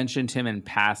 I mentioned him in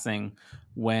passing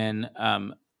when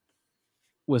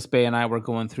Wispe and I were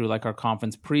going through like our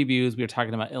conference previews. We were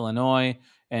talking about Illinois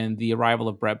and the arrival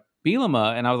of Brett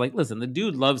Bielema. And I was like, listen, the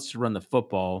dude loves to run the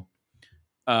football.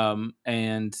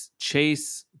 And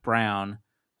Chase Brown,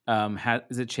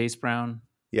 is it Chase Brown?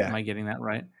 Yeah. Am I getting that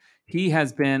right? He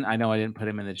has been, I know I didn't put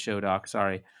him in the show doc.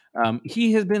 Sorry.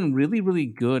 He has been really, really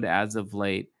good as of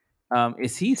late.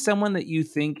 Is he someone that you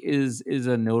think is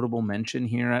a notable mention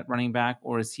here at running back,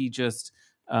 or is he just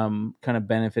kind of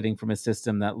benefiting from a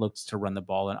system that looks to run the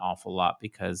ball an awful lot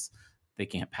because they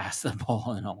can't pass the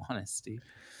ball, in all honesty?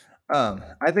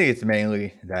 I think it's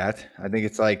mainly that. I think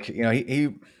it's like,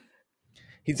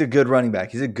 he's a good running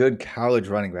back. He's a good college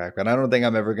running back, but I don't think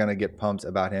I'm ever going to get pumped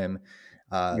about him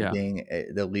being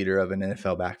the leader of an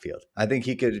NFL backfield. I think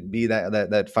he could be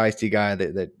that feisty guy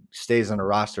that stays on a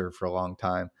roster for a long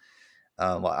time,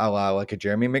 like a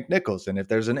Jeremy McNichols. And if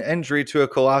there's an injury to a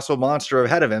colossal monster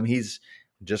ahead of him, he's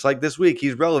just like this week.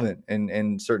 He's relevant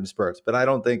in certain spurts, but I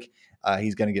don't think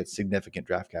he's going to get significant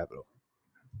draft capital.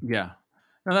 Yeah,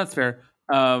 no, that's fair.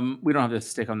 We don't have to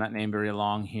stick on that name very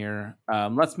long here.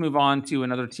 Let's move on to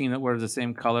another team that wears the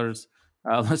same colors.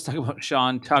 Let's talk about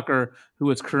Sean Tucker, who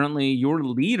is currently your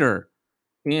leader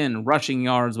in rushing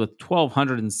yards with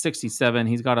 1,267.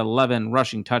 He's got 11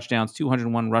 rushing touchdowns,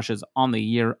 201 rushes on the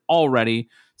year already.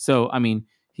 So, I mean,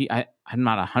 I'm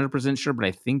not 100% sure, but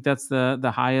I think that's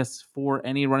the highest for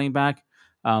any running back.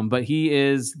 But he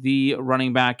is the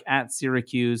running back at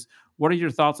Syracuse, what are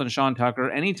your thoughts on Sean Tucker?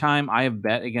 Anytime I have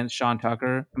bet against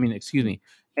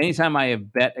anytime I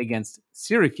have bet against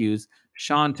Syracuse,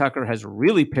 Sean Tucker has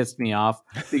really pissed me off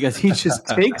because he just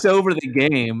takes over the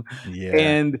game. Yeah.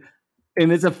 And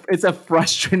it's a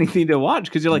frustrating thing to watch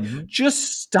because you're like,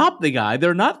 just stop the guy.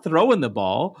 They're not throwing the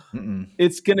ball.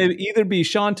 It's going to either be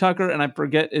Sean Tucker and I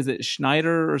forget, is it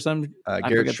Schneider or some?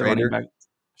 Garrett Schrader.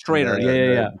 Schrader,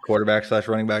 yeah. Quarterback /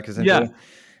 running back, essentially.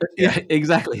 Yeah,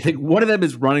 exactly. Like one of them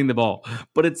is running the ball,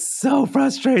 but it's so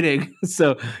frustrating.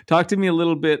 So talk to me a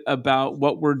little bit about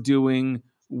what we're doing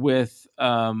with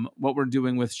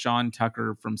Sean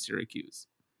Tucker from Syracuse.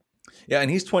 Yeah,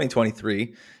 and he's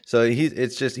 2023, so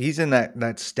he's in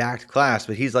that stacked class,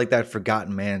 but he's like that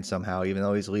forgotten man somehow, even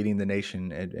though he's leading the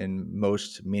nation in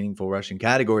most meaningful rushing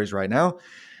categories right now.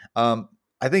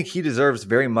 I think he deserves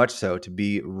very much so to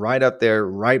be right up there,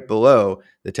 right below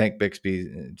the Tank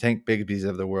Bigsby's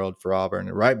of the world for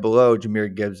Auburn, right below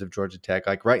Jahmyr Gibbs of Georgia Tech,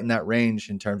 like right in that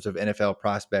range in terms of NFL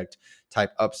prospect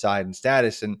type upside and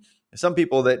status. And some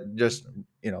people that just,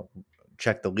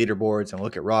 check the leaderboards and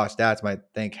look at raw stats might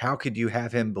think, how could you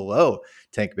have him below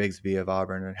Tank Bigsby of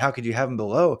Auburn? And how could you have him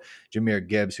below Jahmyr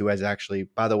Gibbs, who has actually,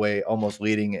 by the way, almost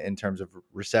leading in terms of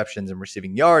receptions and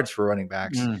receiving yards for running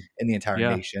backs in the entire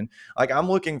nation? Like, I'm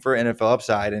looking for NFL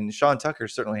upside, and Sean Tucker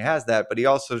certainly has that, but he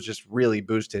also is just really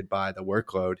boosted by the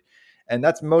workload. And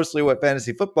that's mostly what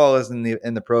fantasy football is in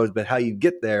the pros, but how you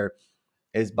get there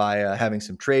is by having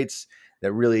some traits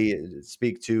that really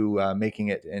speak to making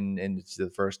it into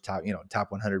the first top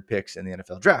 100 picks in the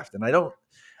NFL draft. And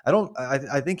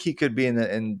I think he could be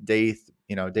in day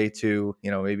 2,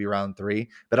 maybe round 3,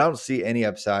 but I don't see any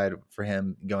upside for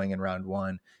him going in round 1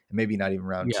 and maybe not even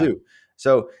round 2.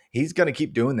 So he's going to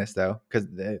keep doing this though, because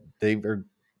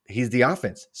he's the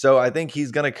offense. So I think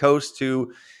he's going to coast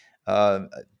to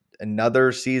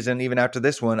another season, even after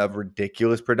this one, of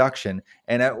ridiculous production.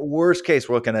 And at worst case,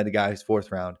 we're looking at a guy who's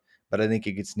 4th round. But I think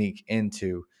he could sneak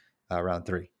into round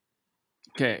 3.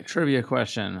 Okay, trivia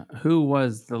question. Who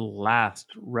was the last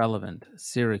relevant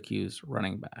Syracuse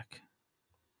running back?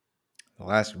 The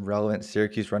last relevant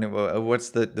Syracuse running back? What's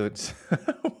the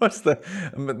what's the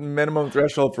minimum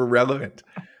threshold for relevant?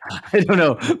 I don't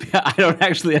know. I don't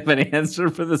actually have an answer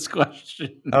for this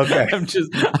question. Okay. I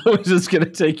was just going to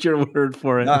take your word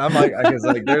for it. No, I'm because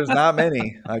there's not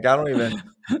many. Like, I don't even.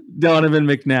 Donovan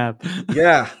McNabb.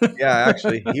 Yeah.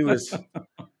 Actually, he was.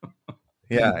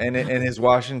 Yeah, in his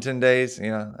Washington days,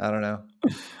 I don't know.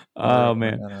 Oh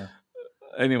man.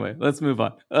 Anyway, let's move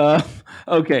on.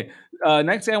 Okay.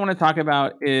 Next thing I want to talk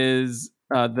about is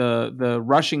the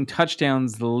rushing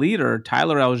touchdowns leader,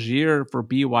 Tyler Algier for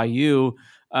BYU.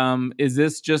 Is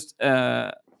this just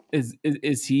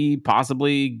is he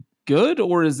possibly good,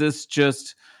 or is this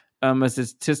just a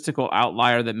statistical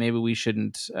outlier that maybe we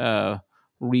shouldn't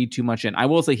read too much in? I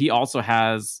will say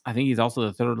I think he's also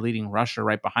the 3rd leading rusher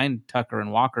right behind Tucker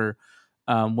and Walker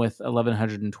with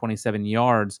 1,127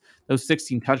 yards. Those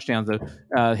 16 touchdowns,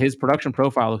 his production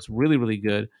profile looks really, really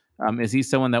good. Is he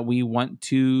someone that we want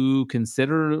to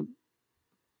consider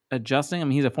adjusting? I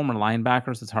mean, he's a former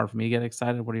linebacker, so it's hard for me to get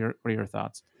excited. What are your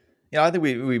thoughts? Yeah, I think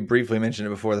we briefly mentioned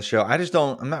it before the show.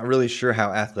 I'm not really sure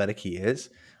how athletic he is.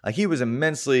 Like, he was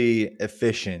immensely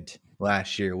efficient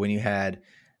last year when you had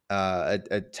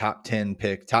a top 10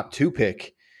 pick, top 2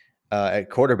 pick at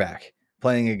quarterback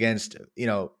playing against,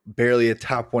 barely a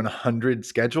top 100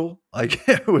 schedule. Like,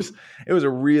 it was a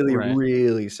really,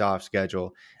 really soft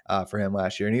schedule for him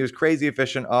last year. And he was crazy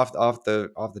efficient off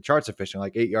the charts efficient,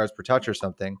 like 8 yards per touch or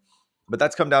something. But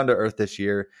that's come down to earth this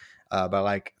year by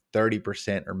like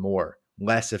 30% or more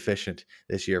less efficient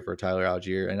this year for Tyler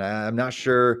Algier. And I'm not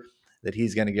sure that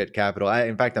he's going to get capital.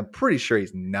 In fact, I'm pretty sure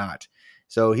he's not.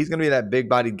 So he's going to be that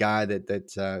big-bodied guy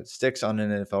that sticks on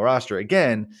an NFL roster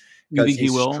again. You think he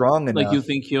will? Strong enough. Like, you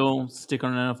think he'll stick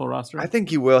on an NFL roster? I think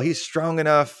he will. He's strong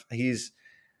enough. He's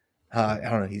I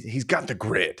don't know. He's got the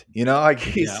grit. Like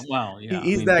he's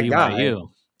that guy.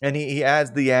 And he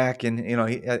adds the yak, and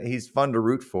he's fun to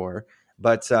root for.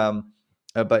 But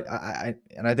I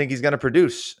think he's going to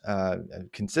produce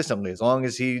consistently as long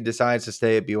as he decides to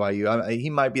stay at BYU. He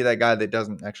might be that guy that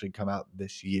doesn't actually come out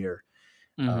this year.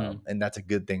 And that's a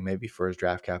good thing maybe for his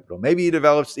draft capital. Maybe he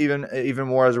develops even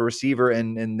more as a receiver,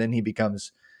 and then he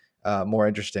becomes more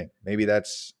interesting. Maybe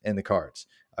that's in the cards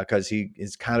because he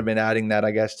has kind of been adding that, I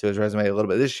guess, to his resume a little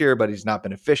bit this year, but he's not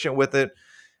been efficient with it.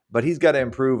 But he's got to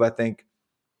improve, I think,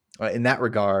 in that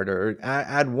regard, or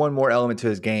add one more element to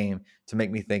his game to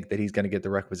make me think that he's going to get the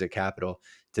requisite capital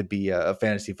to be a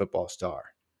fantasy football star.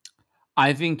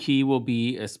 I think he will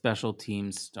be a special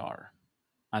teams star.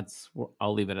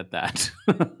 I'll leave it at that.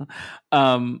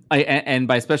 And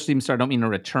by special team star, I don't mean a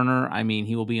returner. I mean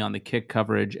he will be on the kick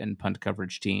coverage and punt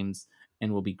coverage teams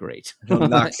and will be great. He'll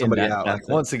knock in somebody that out like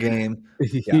facet. once a game.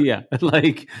 Yeah,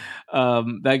 like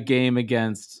that game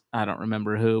against I don't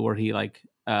remember who, where he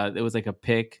it was like a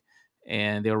pick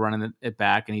and they were running it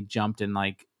back and he jumped and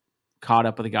like caught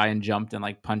up with the guy and jumped and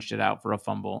like punched it out for a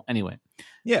fumble. Anyway.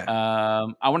 Yeah.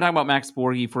 I want to talk about Max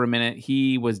Borghi for a minute.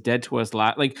 He was dead to us there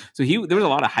was a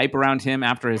lot of hype around him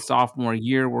after his sophomore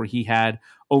year where he had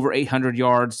over 800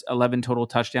 yards, 11 total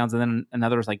touchdowns, and then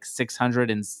another was like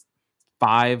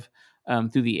 605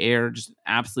 through the air. Just an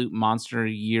absolute monster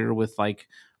year with like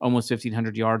almost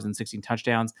 1,500 yards and 16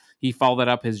 touchdowns. He followed that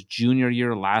up his junior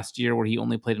year last year where he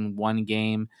only played in one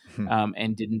game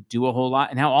and didn't do a whole lot.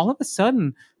 And now all of a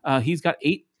sudden he's got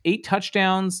eight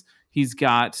touchdowns. He's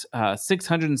got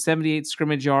 678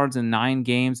 scrimmage yards in 9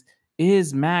 games.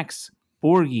 Is Max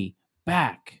Borghi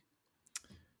back?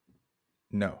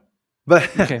 No.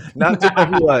 But okay. not to where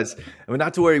he was. I mean,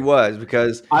 not to where he was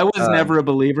because I was never a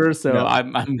believer, so no.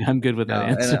 I'm good with that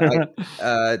answer.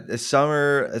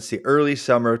 Early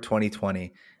summer of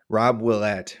 2020, Rob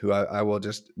Willett, who I will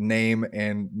just name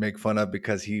and make fun of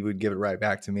because he would give it right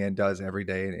back to me and does every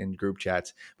day in group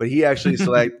chats. But he actually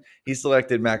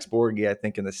selected Max Borghi, I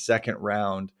think, in the second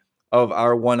round of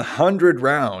our 100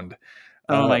 round.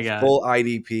 Oh my God. Full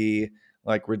IDP,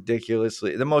 like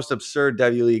ridiculously the most absurd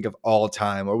Devy league of all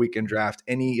time, where we can draft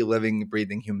any living,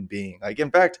 breathing human being. Like,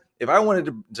 in fact, if I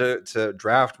wanted to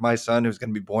draft my son who's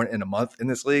going to be born in a month in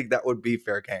this league, that would be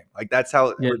fair game. Like, that's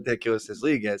how ridiculous this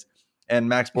league is. And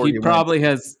Max Borghi,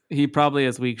 he probably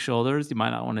has weak shoulders. You might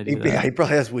not want to do that. Yeah, he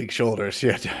probably has weak shoulders.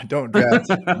 Yeah, don't draft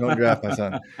my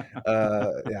son.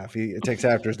 If he takes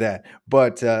after his dad.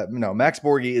 But no, Max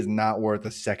Borghi is not worth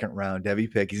a second round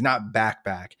Devy pick. He's not back.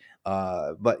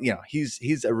 But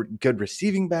he's a good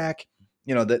receiving back.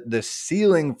 The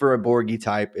ceiling for a Borghi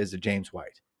type is a James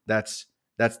White. That's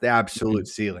the absolute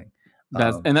ceiling.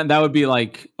 And then that would be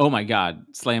like, oh my God,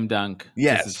 slam dunk.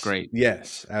 Yes, this is great.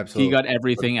 Yes, absolutely. He got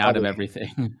everything out of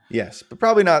everything. Yes, but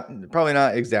probably not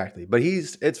exactly. But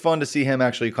it's fun to see him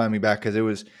actually climbing back because it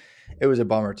was a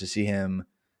bummer to see him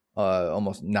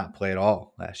almost not play at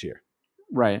all last year.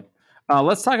 Right.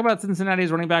 Let's talk about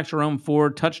Cincinnati's running back Jerome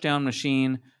Ford, touchdown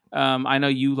machine. I know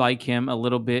you like him a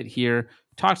little bit here.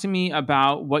 Talk to me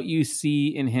about what you see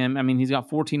in him. I mean, he's got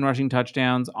 14 rushing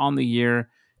touchdowns on the year.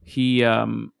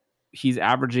 He's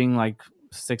averaging like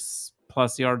 6+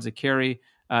 yards a carry.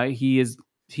 He's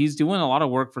doing a lot of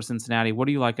work for Cincinnati. What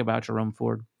do you like about Jerome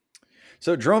Ford?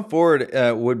 So Jerome Ford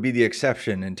would be the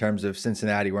exception in terms of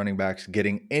Cincinnati running backs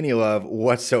getting any love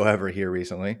whatsoever here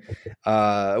recently.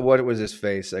 What was his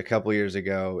face a couple years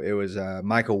ago? It was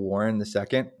Michael Warren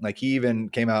II. Like, he even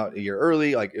came out a year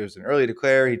early. Like, it was an early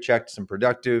declare. He checked some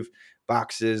productive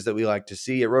boxes that we like to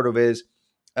see at RotoViz.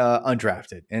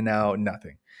 Undrafted, and now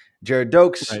nothing. Jared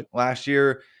Dokes last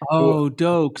year.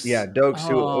 Dokes. Yeah, Dokes,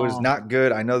 who was not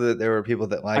good. I know that there were people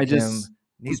that liked him.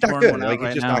 He's not good. Like,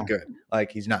 he's just not good.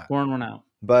 Like, he's not. Pouring one out.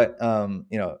 But,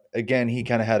 again, he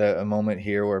kind of had a moment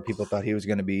here where people thought he was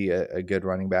going to be a good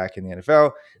running back in the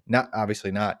NFL.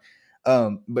 Obviously not.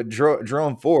 But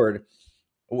Jerome Ford,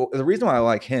 the reason why I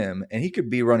like him, and he could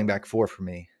be running back 4 for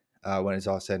me when it's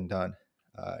all said and done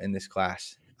in this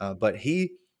class. But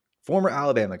former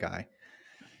Alabama guy.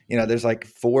 There's like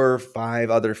 4 or 5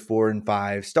 other 4 and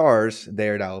 5 stars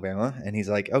there at Alabama. And he's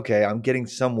like, okay, I'm getting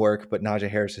some work, but Najee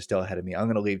Harris is still ahead of me. I'm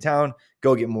going to leave town,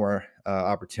 go get more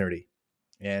opportunity.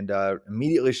 And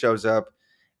immediately shows up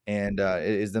and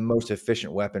is the most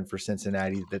efficient weapon for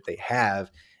Cincinnati that they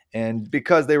have. And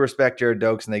because they respect Jared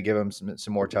Dokes and they give him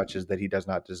some more touches that he does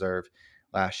not deserve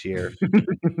last year.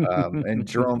 And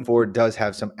Jerome Ford does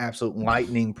have some absolute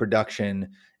lightning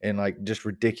production and like just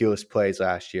ridiculous plays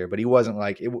last year, but he wasn't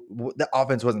like the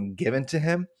offense wasn't given to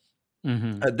him.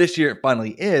 Mm-hmm. This year it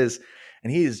finally is,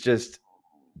 and he's just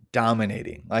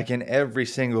dominating like in every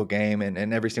single game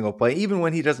and every single play. Even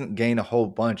when he doesn't gain a whole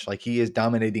bunch, like, he is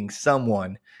dominating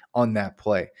someone on that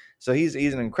play. So he's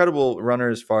an incredible runner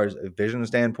as far as a vision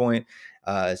standpoint,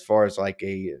 as far as like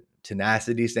a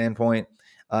tenacity standpoint,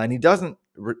 and he doesn't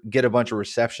get a bunch of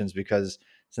receptions because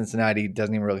Cincinnati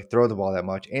doesn't even really throw the ball that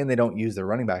much, and they don't use their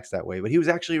running backs that way. But he was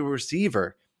actually a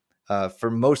receiver for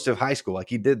most of high school. Like,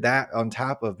 he did that on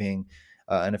top of being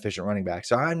an efficient running back.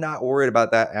 So I'm not worried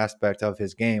about that aspect of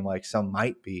his game like some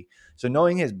might be. So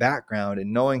knowing his background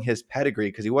and knowing his pedigree,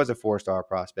 because he was a 4-star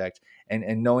prospect,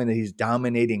 and knowing that he's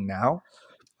dominating now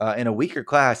in a weaker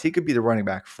class, he could be the running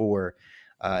back 4.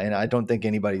 And I don't think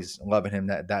anybody's loving him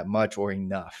that much or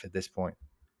enough at this point.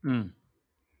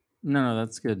 No,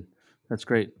 that's good. That's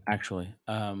great, actually.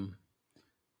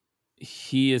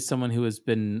 he is someone who has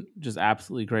been just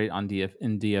absolutely great on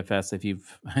in DFS. If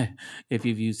you've if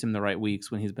you've used him the right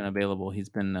weeks when he's been available, he's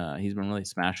been really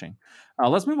smashing.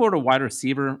 Let's move over to wide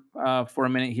receiver for a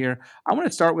minute here. I want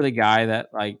to start with a guy that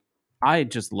like I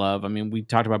just love. I mean, we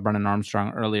talked about Brennan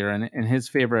Armstrong earlier, and his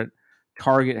favorite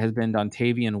target has been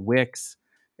Dontavian Wicks,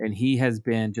 and he has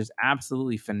been just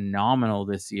absolutely phenomenal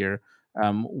this year.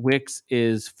 Wicks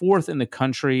is fourth in the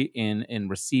country in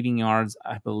receiving yards.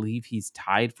 I believe he's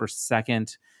tied for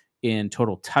second in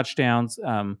total touchdowns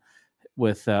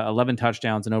with 11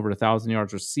 touchdowns and over 1,000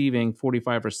 yards receiving,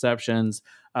 45 receptions.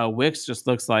 Wicks just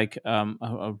looks like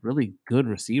a really good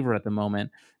receiver at the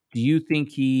moment. Do you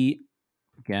think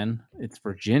again, it's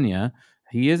Virginia.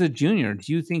 He is a junior.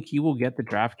 Do you think he will get the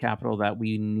draft capital that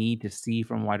we need to see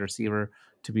from wide receiver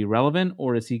to be relevant,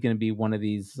 or is he going to be one of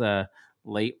these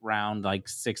late round, like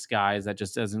 6 guys that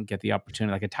just doesn't get the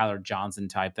opportunity, like a Tyler Johnson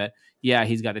type that, yeah,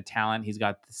 he's got the talent, he's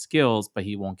got the skills, but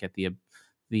he won't get the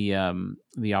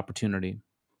opportunity?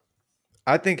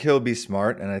 I think he'll be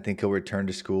smart, and I think he'll return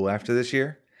to school after this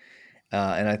year.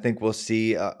 And I think we'll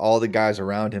see all the guys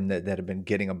around him that have been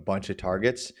getting a bunch of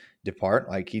targets depart,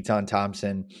 like Keaton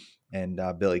Thompson and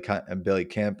Billy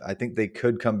Kemp. I think they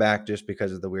could come back just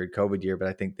because of the weird COVID year, but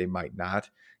I think they might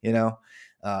not,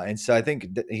 and so I think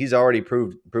he's already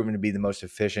proven to be the most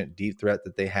efficient deep threat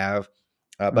that they have.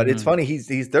 But it's funny,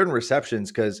 he's third in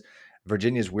receptions because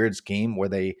Virginia's weird scheme where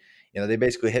they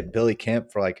basically hit Billy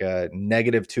Kemp for like a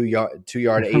negative 2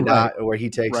 yard A dot, where he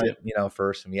takes it,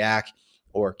 for some yak,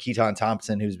 or Keaton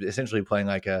Thompson, who's essentially playing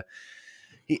like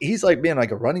he's like being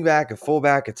like a running back, a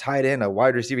fullback, a tight end, a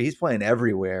wide receiver. He's playing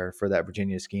everywhere for that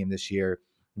Virginia scheme this year.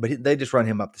 But they just run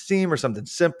him up the seam or something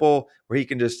simple where he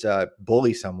can just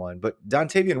bully someone. But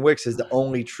Dontavian Wicks is the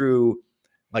only true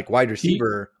like wide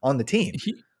receiver on the team.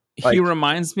 He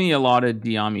reminds me a lot of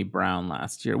De'Ami Brown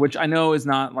last year, which I know is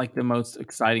not like the most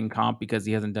exciting comp because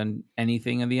he hasn't done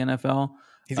anything in the NFL.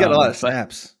 He's got a lot of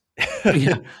snaps.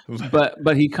 Yeah,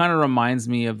 but he kind of reminds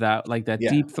me of that, like that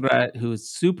deep threat who is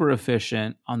super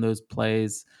efficient on those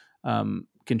plays,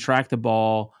 can track the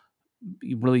ball.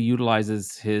 He really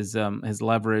utilizes his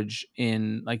leverage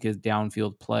in like his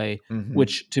downfield play,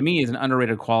 which to me is an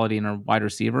underrated quality in a wide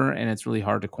receiver, and it's really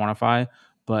hard to quantify.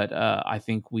 But I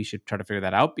think we should try to figure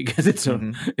that out because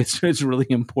it's really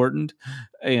important,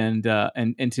 and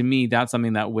to me that's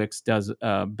something that Wicks does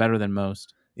better than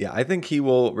most. Yeah, I think he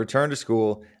will return to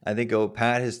school. I think he'll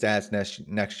pad his stats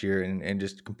next year and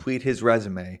just complete his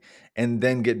resume and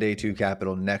then get day 2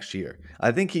 capital next year.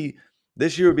 I think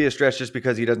this year would be a stretch just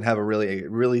because he doesn't have a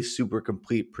really super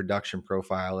complete production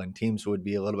profile, and teams would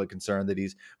be a little bit concerned that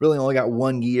he's really only got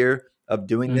 1 year of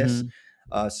doing this.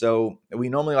 So we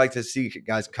normally like to see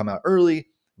guys come out early,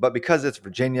 but because it's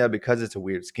Virginia, because it's a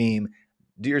weird scheme,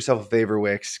 do yourself a favor,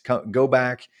 Wicks. Go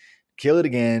back, kill it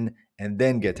again, and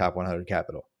then get top 100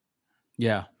 capital.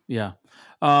 Yeah.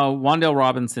 Wan'Dale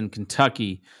Robinson,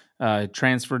 Kentucky,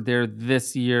 transferred there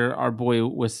this year. Our boy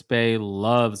Wispay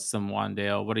loves some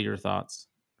Wan'Dale. What are your thoughts?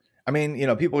 I mean,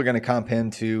 people are going to comp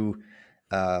him to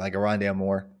like a Rondale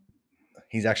Moore.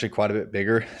 He's actually quite a bit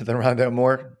bigger than Rondale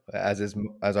Moore, as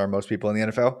are most people in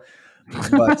the NFL.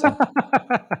 But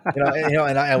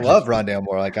and I love Rondale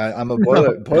Moore. Like I'm a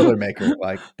boiler maker.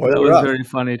 Like boiler that was up. Very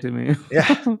funny to me.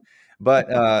 Yeah,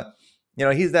 but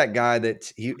he's that guy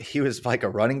that he was like a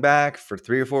running back for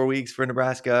 3 or 4 weeks for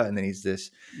Nebraska, and then he's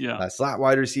this slot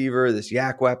wide receiver, this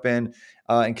yak weapon.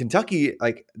 In Kentucky,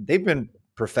 like they've been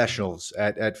professionals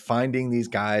at finding these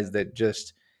guys that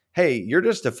just, hey, you're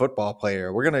just a football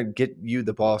player. We're gonna get you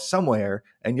the ball somewhere,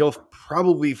 and you'll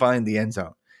probably find the end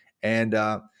zone. And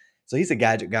so he's a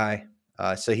gadget guy.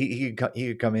 So he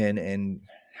could come in and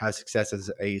have success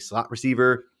as a slot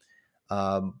receiver,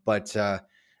 but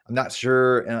I'm not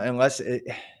sure unless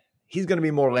he's going to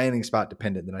be more landing spot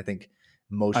dependent than I think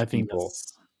most people.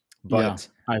 But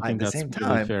I think that's the same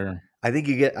really time, fair. I think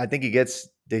he gets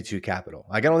day 2 capital.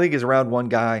 Like I don't think he's a round 1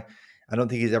 guy. I don't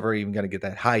think he's ever even going to get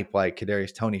that hype like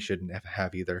Kadarius Toney shouldn't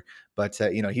have either. But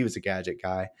he was a gadget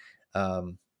guy.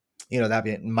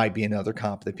 That might be another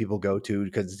comp that people go to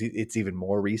because it's even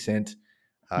more recent.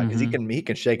 Because he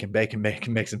can shake and bake and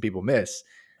make some people miss.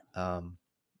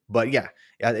 But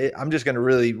I'm just going to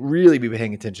really, really be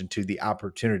paying attention to the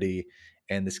opportunity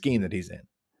and the scheme that he's in.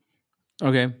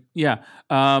 Okay. Yeah.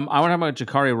 I want to talk about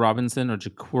Jakari Robinson or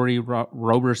Ja'Cory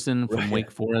Roberson from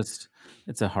Wake Forest.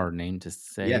 It's a hard name to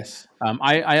say. Yes.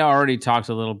 I already talked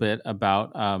a little bit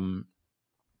about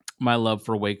my love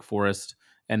for Wake Forest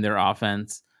and their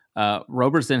offense.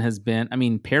 Roberson has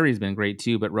been, Perry's been great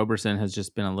too, but Roberson has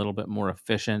just been a little bit more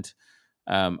efficient.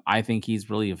 I think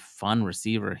he's really a fun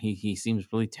receiver. He seems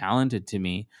really talented to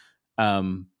me.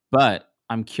 But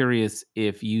I'm curious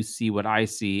if you see what I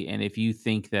see and if you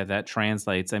think that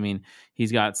translates. I mean,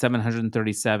 he's got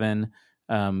 737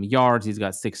 yards. He's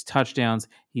got 6 touchdowns.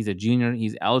 He's a junior.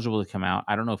 He's eligible to come out.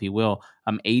 I don't know if he will.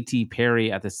 A.T.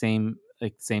 Perry at the same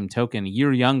token, a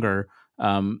year younger,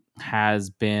 has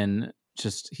been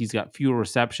he's got fewer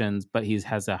receptions, but he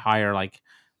has a higher like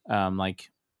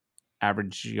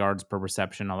average yards per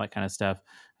reception, all that kind of stuff.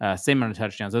 Same amount of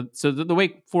touchdowns. So the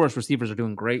Wake Forest receivers are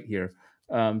doing great here.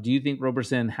 Do you think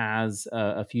Roberson has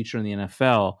a future in the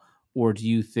NFL, or do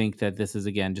you think that this is,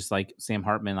 again, just like Sam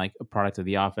Hartman, like a product of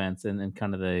the offense and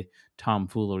kind of the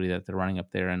tomfoolery that they're running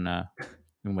up there in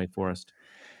Wake Forest?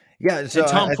 Yeah, so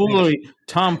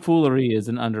tomfoolery is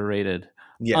an underrated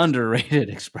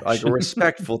expression, like a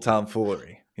respectful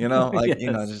tomfoolery. Like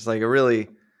yes. just like a really,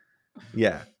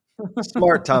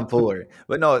 smart tomfoolery.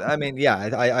 But no, I mean,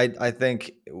 I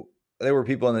think there were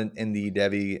people in the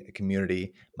Devy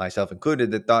community, myself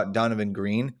included, that thought Donovan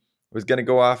Green was going to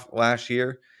go off last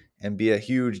year and be a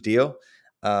huge deal.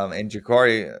 And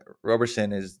Jakari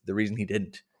Roberson is the reason he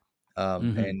didn't.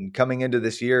 And coming into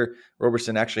this year,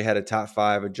 Roberson actually had a top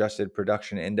 5 adjusted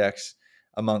production index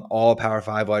among all Power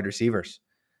 5 wide receivers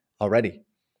already.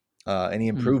 And he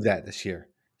improved that this year.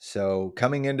 So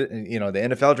coming into, the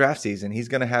NFL draft season, he's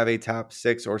going to have a top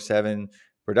 6 or 7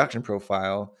 production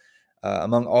profile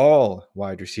among all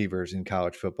wide receivers in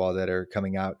college football that are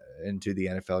coming out into the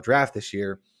NFL draft this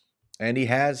year. And he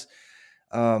has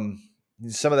some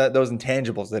of those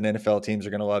intangibles that NFL teams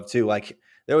are going to love too. Like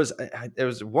there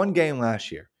was one game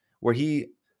last year where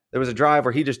there was a drive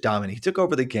where he just dominated. He took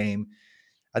over the game.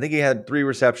 I think he had 3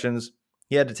 receptions.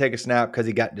 He had to take a snap because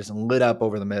he got just lit up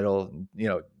over the middle,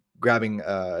 grabbing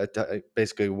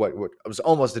basically what was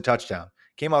almost a touchdown.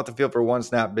 Came off the field for 1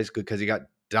 snap basically because he got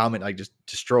dominant, like just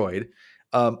destroyed.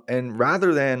 And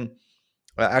rather than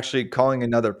actually calling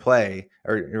another play,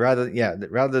 or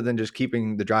rather than just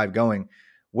keeping the drive going,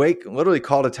 Wake literally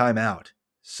called a timeout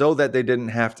so that they didn't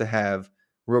have to have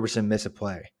Roberson miss a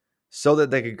play, so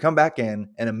that they could come back in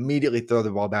and immediately throw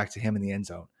the ball back to him in the end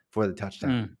zone for the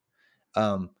touchdown.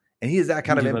 And he is that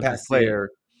kind of impact player.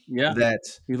 Yeah, that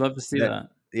you love to see that.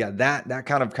 Yeah, that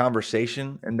kind of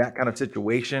conversation and that kind of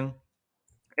situation,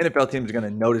 NFL teams are going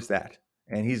to notice that,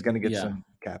 and he's going to get some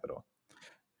capital.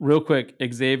 Real quick,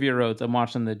 Xavier Rhodes. I'm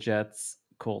watching the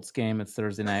Jets-Colts game. It's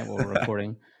Thursday night while we're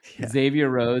recording. Xavier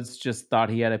Rhodes just thought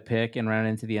he had a pick and ran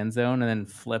into the end zone and then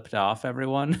flipped off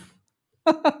everyone.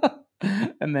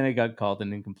 And then it got called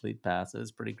an incomplete pass. It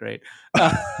was pretty great.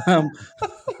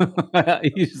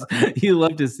 You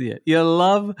love to see it. You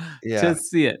love to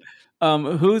see it.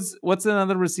 What's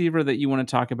another receiver that you want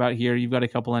to talk about here? You've got a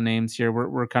couple of names here.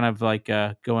 We're kind of like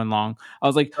going long. I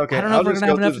was like, okay, I don't know if we're gonna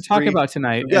have enough to talk about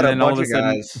tonight. And then all of a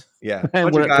sudden,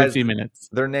 and we're at 50 minutes.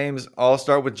 Their names all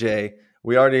start with J.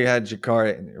 We already had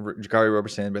Jakari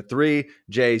Roberson, but 3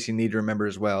 J's you need to remember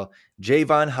as well.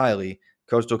 Javon Hiley,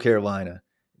 Coastal Carolina.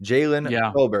 Jalen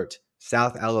Tolbert,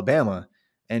 South Alabama.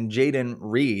 And Jaden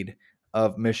Reed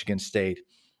of Michigan State.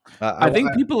 I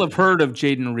think people have heard of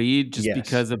Jaden Reed just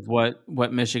because of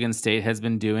what Michigan State has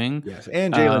been doing. Yes,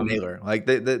 and Jalen Naylor. Like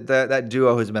that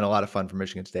duo has been a lot of fun for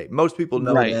Michigan State. Most people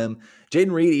know them.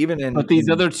 Jaden Reed, but these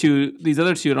other two,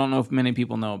 I don't know if many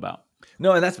people know about.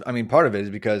 No, and part of it is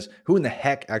because who in the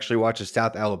heck actually watches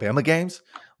South Alabama games?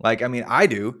 Like, I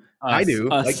do. I do.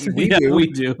 Like we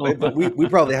do. But we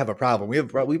probably have a problem.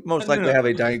 We most likely have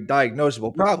a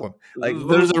diagnosable problem. Like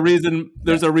there's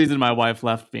a reason my wife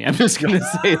left me. I'm just going to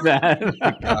say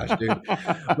that. Gosh, dude.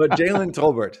 But Jalen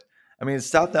Tolbert,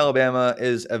 South Alabama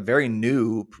is a very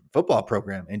new football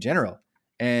program in general.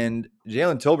 And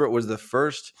Jalen Tolbert was the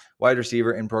first wide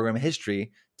receiver in program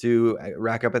history to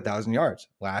rack up 1,000 yards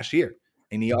last year.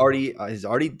 And he has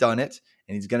already done it,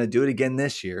 and he's going to do it again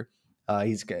this year.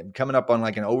 He's coming up on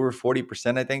like an over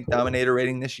 40%, I think, dominator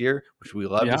rating this year, which we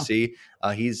love to see.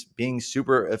 He's being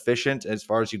super efficient as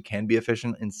far as you can be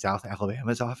efficient in South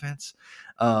Alabama's offense.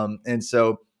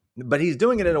 But he's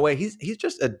doing it in a way, he's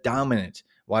just a dominant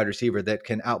wide receiver that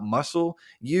can outmuscle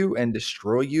you and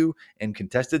destroy you in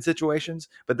contested situations.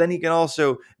 But then he can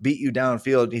also beat you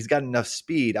downfield. He's got enough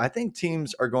speed. I think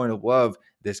teams are going to love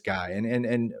this guy.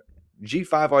 And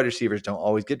G5 wide receivers don't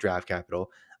always get draft capital.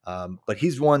 But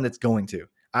he's one that's going to.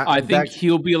 I think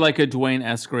he'll be like a Dwayne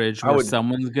Eskridge where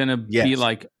someone's going to be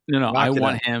like, no, I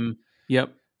want him.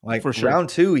 Yep. Like for sure. Round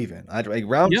 2 even.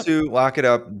 Round 2, lock it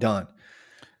up, done.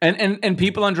 And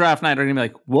people on draft night are going to be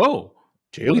like, whoa.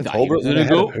 We thought he was going to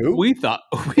go. We thought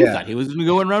he was going to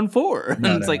go in round 4. And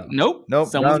it's like, nope.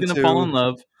 Someone's going to fall in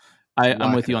love.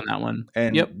 I'm with you on that one.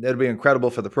 And it'll be incredible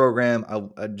for the program.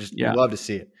 I just love to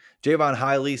see it. Javon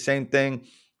Hiley, same thing.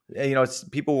 It's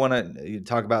people want to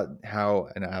talk about how,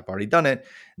 and I've already done it.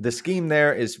 The scheme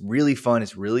there is really fun.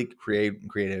 It's really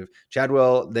creative.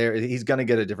 Chadwell there, he's going to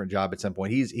get a different job at some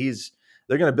point.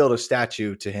 They're going to build a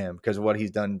statue to him because of what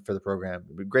he's done for the program.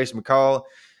 Grayson McCall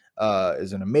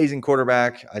is an amazing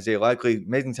quarterback. Isaiah Likely,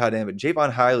 amazing tight end, but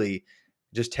Javon Hiley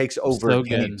just takes over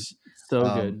games.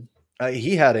 Good.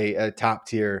 He had a top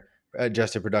tier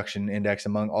adjusted production index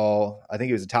among all. I think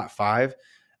he was a top 5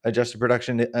 adjusted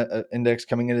production index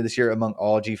coming into this year among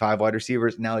all G5 wide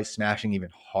receivers. Now he's smashing even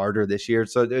harder this year.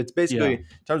 So it's basically in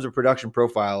terms of production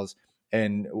profiles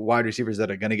and wide receivers that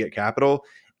are going to get capital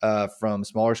from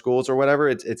smaller schools or whatever.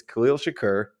 It's Khalil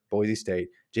Shakur, Boise State,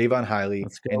 Javon Hiley,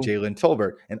 and Jalen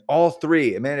Tolbert. And all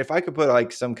three, man, if I could put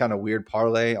like some kind of weird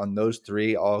parlay on those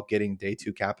three all getting day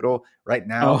 2 capital right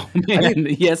now. Oh, man.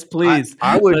 Yes, please.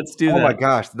 I would. Let's do that. Oh my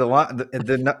gosh.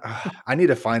 I need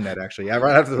to find that actually.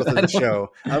 Right after the show,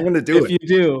 I'm going to do it.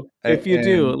 If you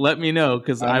do, let me know.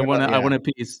 Cause I want a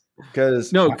piece.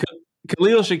 Because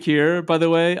Khalil Shakir, by the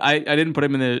way, I didn't put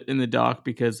him in the doc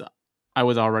because I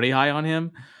was already high on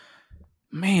him.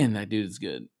 Man, that dude is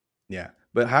good. Yeah.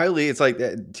 But Hiley, it's like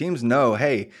teams know,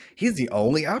 hey, he's the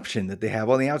only option that they have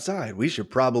on the outside. We should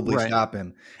probably stop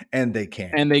him. And they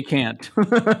can't.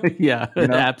 Yeah,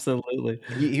 absolutely.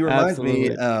 He reminds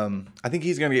me, I think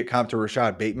he's going to get comped to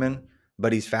Rashad Bateman,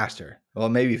 but he's faster. Well,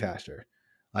 maybe faster,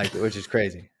 which is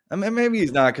crazy. I mean, maybe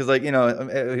he's not because,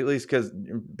 at least because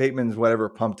Bateman's whatever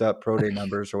pumped up pro day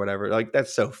numbers or whatever. Like,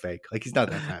 that's so fake. Like, he's not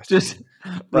that fast. Just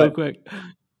real quick.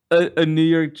 A New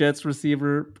York Jets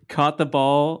receiver caught the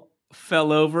ball,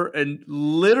 fell over, and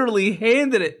literally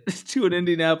handed it to an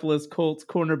Indianapolis Colts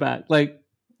cornerback. Like,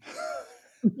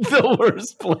 the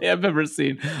worst play I've ever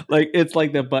seen. Like, it's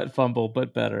like the butt fumble,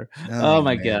 but better. Oh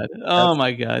my God. Oh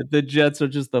my God. The Jets are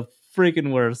just the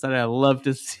freaking worst, and I love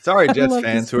to see. Sorry, Jets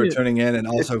fans who are tuning in and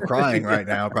also crying right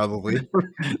now, probably.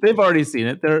 They've already seen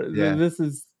it. This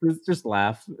is just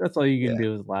laugh. That's all you can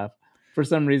do is laugh. For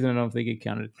some reason, I don't think it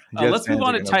counted. Let's move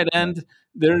on to tight end.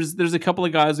 There's a couple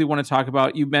of guys we want to talk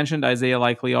about. You mentioned Isaiah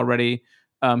Likely already.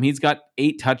 He's got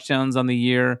 8 touchdowns on the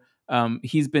year.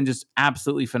 He's been just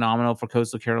absolutely phenomenal for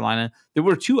Coastal Carolina. There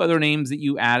were 2 other names that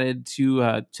you added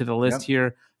to the list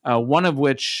here. One of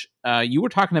which you were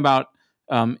talking about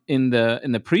in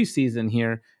the preseason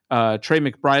here. Trey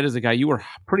McBride is a guy you were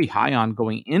pretty high on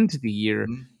going into the year,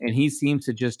 and he seems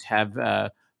to just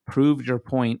have proved your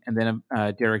point, and then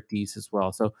Derek Deese as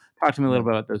well. So talk to me a little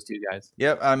bit about those 2 guys.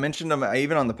 Yep, I mentioned them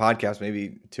even on the podcast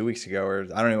maybe 2 weeks ago, or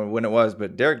I don't know when it was,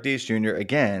 but Derek Deese Jr.,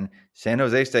 again, San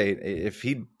Jose State, if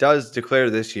he does declare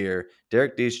this year,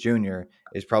 Derek Deese Jr.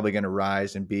 is probably going to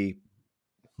rise and be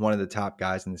one of the top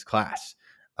guys in this class.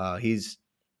 He's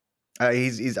I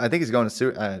think he's going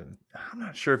to I'm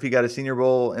not sure if he got a Senior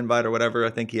Bowl invite or whatever.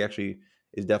 I think he actually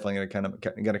is definitely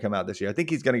going to come out this year. I think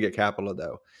he's going to get capital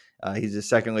though. He's the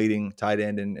second leading tight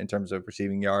end in terms of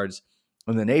receiving yards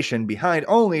in the nation, behind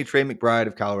only Trey McBride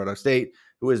of Colorado State,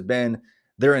 who has been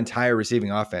their entire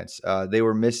receiving offense. They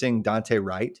were missing Dante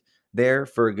Wright there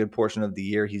for a good portion of the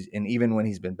year. And even when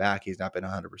he's been back, he's not been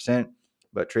 100%.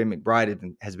 But Trey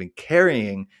McBride has been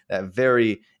carrying that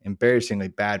very embarrassingly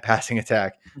bad passing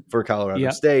attack for Colorado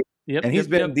State. And he's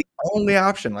been the only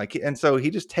option. And so he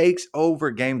just takes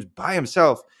over games by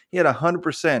himself. He had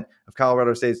 100% of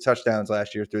Colorado State's touchdowns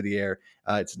last year through the air.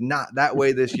 It's not that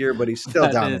way this year, but he's still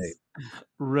dominating.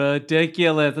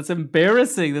 Ridiculous. That's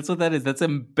embarrassing. That's what that is. That's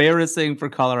embarrassing for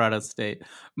Colorado State.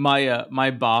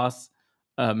 My boss,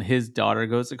 his daughter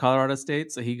goes to Colorado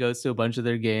State, so he goes to a bunch of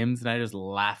their games, and I just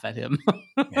laugh at him.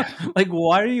 Like,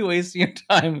 why are you wasting your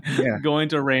time going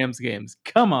to Rams games?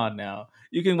 Come on now.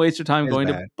 You can waste your time going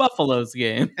to Buffalo's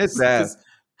games. It's bad.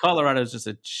 Colorado's just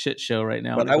a shit show right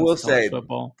now. But I will say,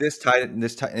 this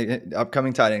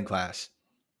upcoming tight end class,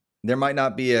 there might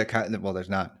not be there's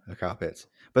not a Kyle Pitts,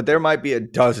 but there might be a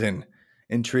dozen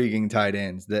intriguing tight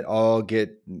ends that all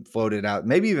get floated out,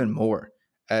 maybe even more.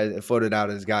 Floated out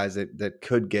as guys that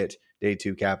could get day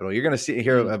 2 capital. You're going to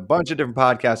hear a bunch of different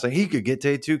podcasts like he could get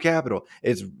day 2 capital.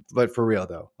 But for real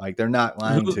though, like they're not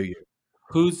lying to you.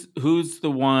 Who's the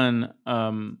one?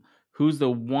 Who's the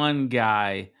one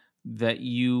guy that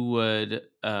you would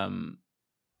want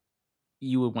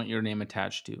your name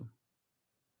attached to?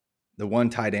 The one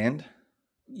tight end?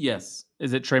 Yes.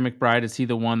 Is it Trey McBride? Is he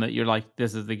the one that you're like,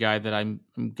 this is the guy that I'm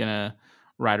gonna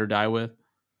ride or die with?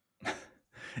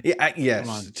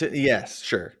 Yes,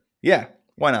 sure. Yeah,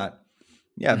 why not?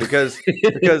 Yeah, because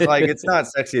like it's not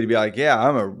sexy to be like, yeah,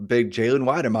 I'm a big Jalen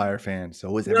Weidemeyer fan.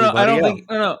 So is everybody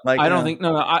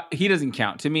else. He doesn't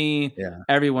count to me. Yeah,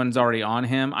 everyone's already on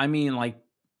him. I mean, like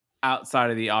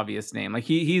outside of the obvious name, like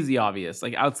he's the obvious.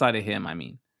 Like outside of him, I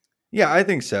mean. Yeah, I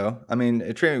think so. I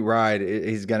mean, Trey McBride,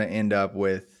 he's going to end up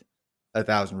with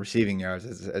 1,000 receiving yards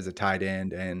as a tight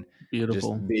end and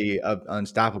Beautiful. just be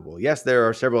unstoppable. Yes, there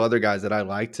are several other guys that I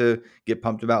like to get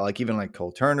pumped about, like even like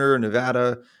Cole Turner,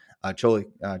 Nevada, Charlie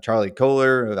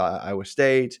Kohler of Iowa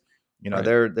State. Right.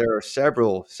 There are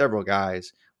several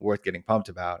guys worth getting pumped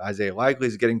about. Isaiah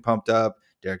Likely's getting pumped up.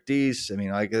 Derek Deese. I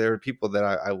mean, like there are people that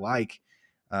I like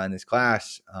in this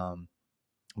class.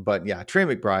 But yeah, Trey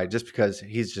McBride, just because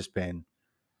he's just been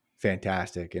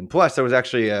fantastic. And plus, there was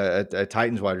actually a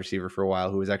Titans wide receiver for a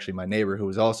while who was actually my neighbor who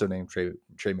was also named Trey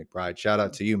McBride. Shout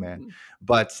out to you, man.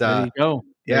 But there you go.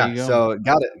 So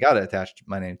got to attach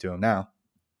my name to him now.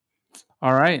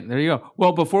 All right, there you go.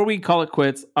 Well, before we call it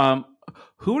quits,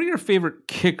 who are your favorite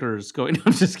kickers going?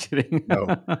 I'm just kidding. No.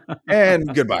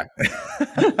 And goodbye.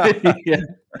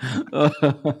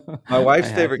 My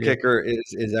wife's favorite kicker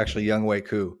is actually Younghoe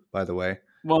Koo, by the way.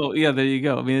 Well, yeah, there you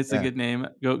go. I mean, it's a good name.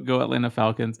 Go Atlanta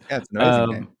Falcons. Yeah, it's an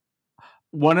amazing name.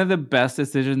 One of the best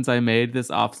decisions I made this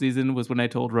offseason was when I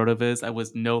told RotoViz I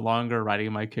was no longer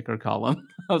writing my kicker column.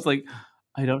 I was like,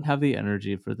 I don't have the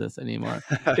energy for this anymore.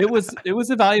 It was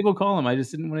a valuable column. I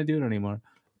just didn't want to do it anymore.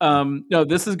 No,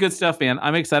 this is good stuff, man.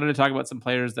 I'm excited to talk about some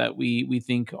players that we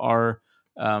think are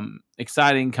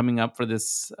exciting coming up for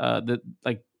this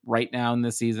like right now in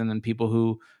this season, and people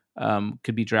who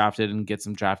could be drafted and get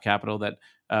some draft capital that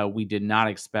we did not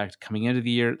expect coming into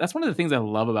the year. That's one of the things I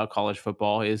love about college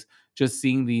football is just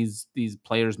seeing these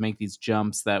players make these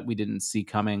jumps that we didn't see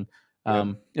coming.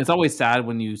 It's always sad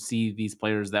when you see these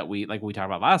players that we talked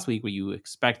about last week, where you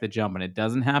expect the jump and it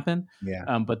doesn't happen.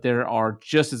 But there are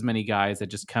just as many guys that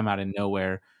just come out of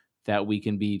nowhere that we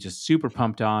can be just super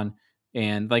pumped on.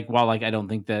 And while I don't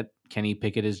think that Kenny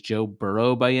Pickett is Joe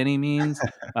Burrow by any means,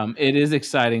 it is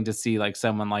exciting to see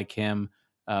someone like him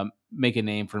make a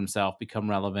name for himself, become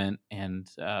relevant, and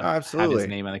have his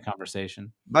name in the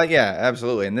conversation. But yeah,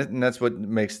 absolutely, and that's what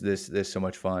makes this so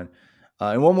much fun.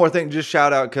 And one more thing, just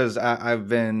shout out because I've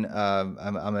been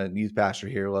I'm a youth pastor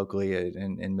here locally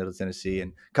in Middle Tennessee,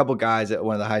 and a couple guys at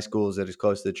one of the high schools that is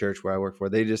close to the church where I work for,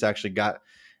 they just actually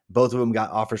both of them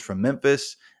got offers from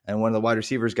Memphis, and one of the wide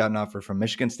receivers got an offer from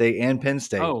Michigan State and Penn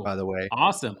State, by the way.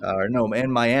 Awesome.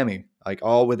 And Miami,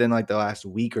 all within the last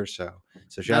week or so.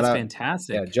 So shout out. That's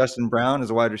fantastic. Yeah, Justin Brown is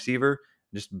a wide receiver,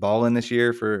 just balling this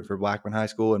year for Blackman High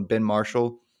School, and Ben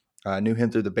Marshall, knew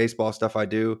him through the baseball stuff I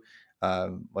do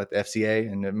with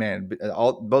FCA, and man,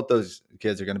 both those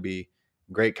kids are going to be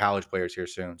great college players here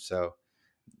soon. So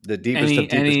the deepest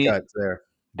cuts there.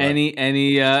 But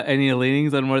any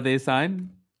leanings on where they sign?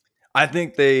 I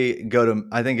think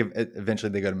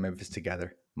eventually they go to Memphis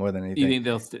together more than anything. You think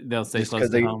they'll stay close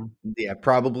to home? Yeah,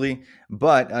 probably.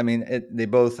 But I mean, they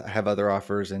both have other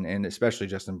offers, and especially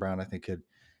Justin Brown, I think could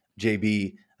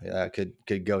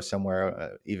go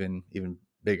somewhere even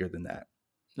bigger than that.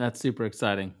 That's super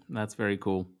exciting. That's very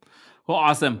cool. Well,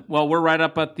 awesome. Well, we're right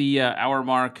up at the hour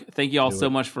mark. Thank you all so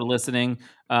much for listening.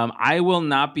 I will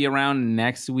not be around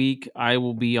next week. I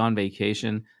will be on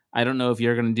vacation. I don't know if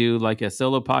you're going to do a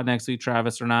solo pod next week,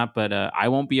 Travis, or not, but I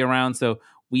won't be around, so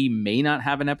we may not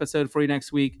have an episode for you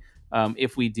next week.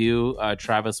 If we do,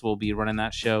 Travis will be running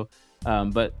that show.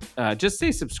 But just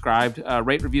stay subscribed.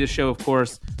 Rate, review the show, of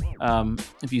course.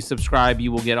 If you subscribe,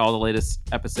 you will get all the latest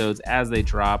episodes as they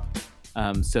drop.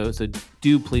 So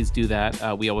please do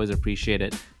that. We always appreciate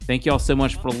it. Thank you all so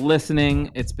much for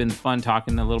listening. It's been fun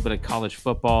talking a little bit of college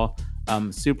football.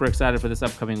 I'm super excited for this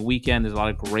upcoming weekend. There's a lot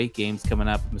of great games coming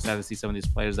up. I'm excited to see some of these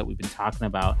players that we've been talking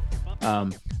about.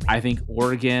 I think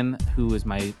Oregon, who is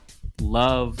my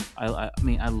love,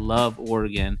 I love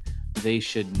Oregon. They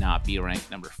should not be ranked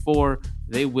number 4.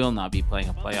 They will not be playing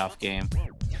a playoff game.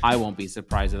 I won't be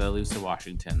surprised if they lose to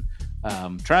Washington.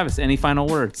 Travis, any final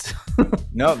words?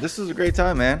 No, this was a great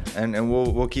time, man. And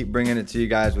we'll keep bringing it to you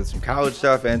guys with some college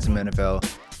stuff and some NFL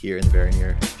here in the very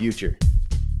near future.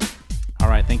 All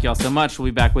right. Thank you all so much. We'll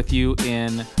be back with you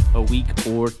in a week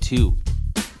or 2.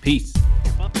 Peace.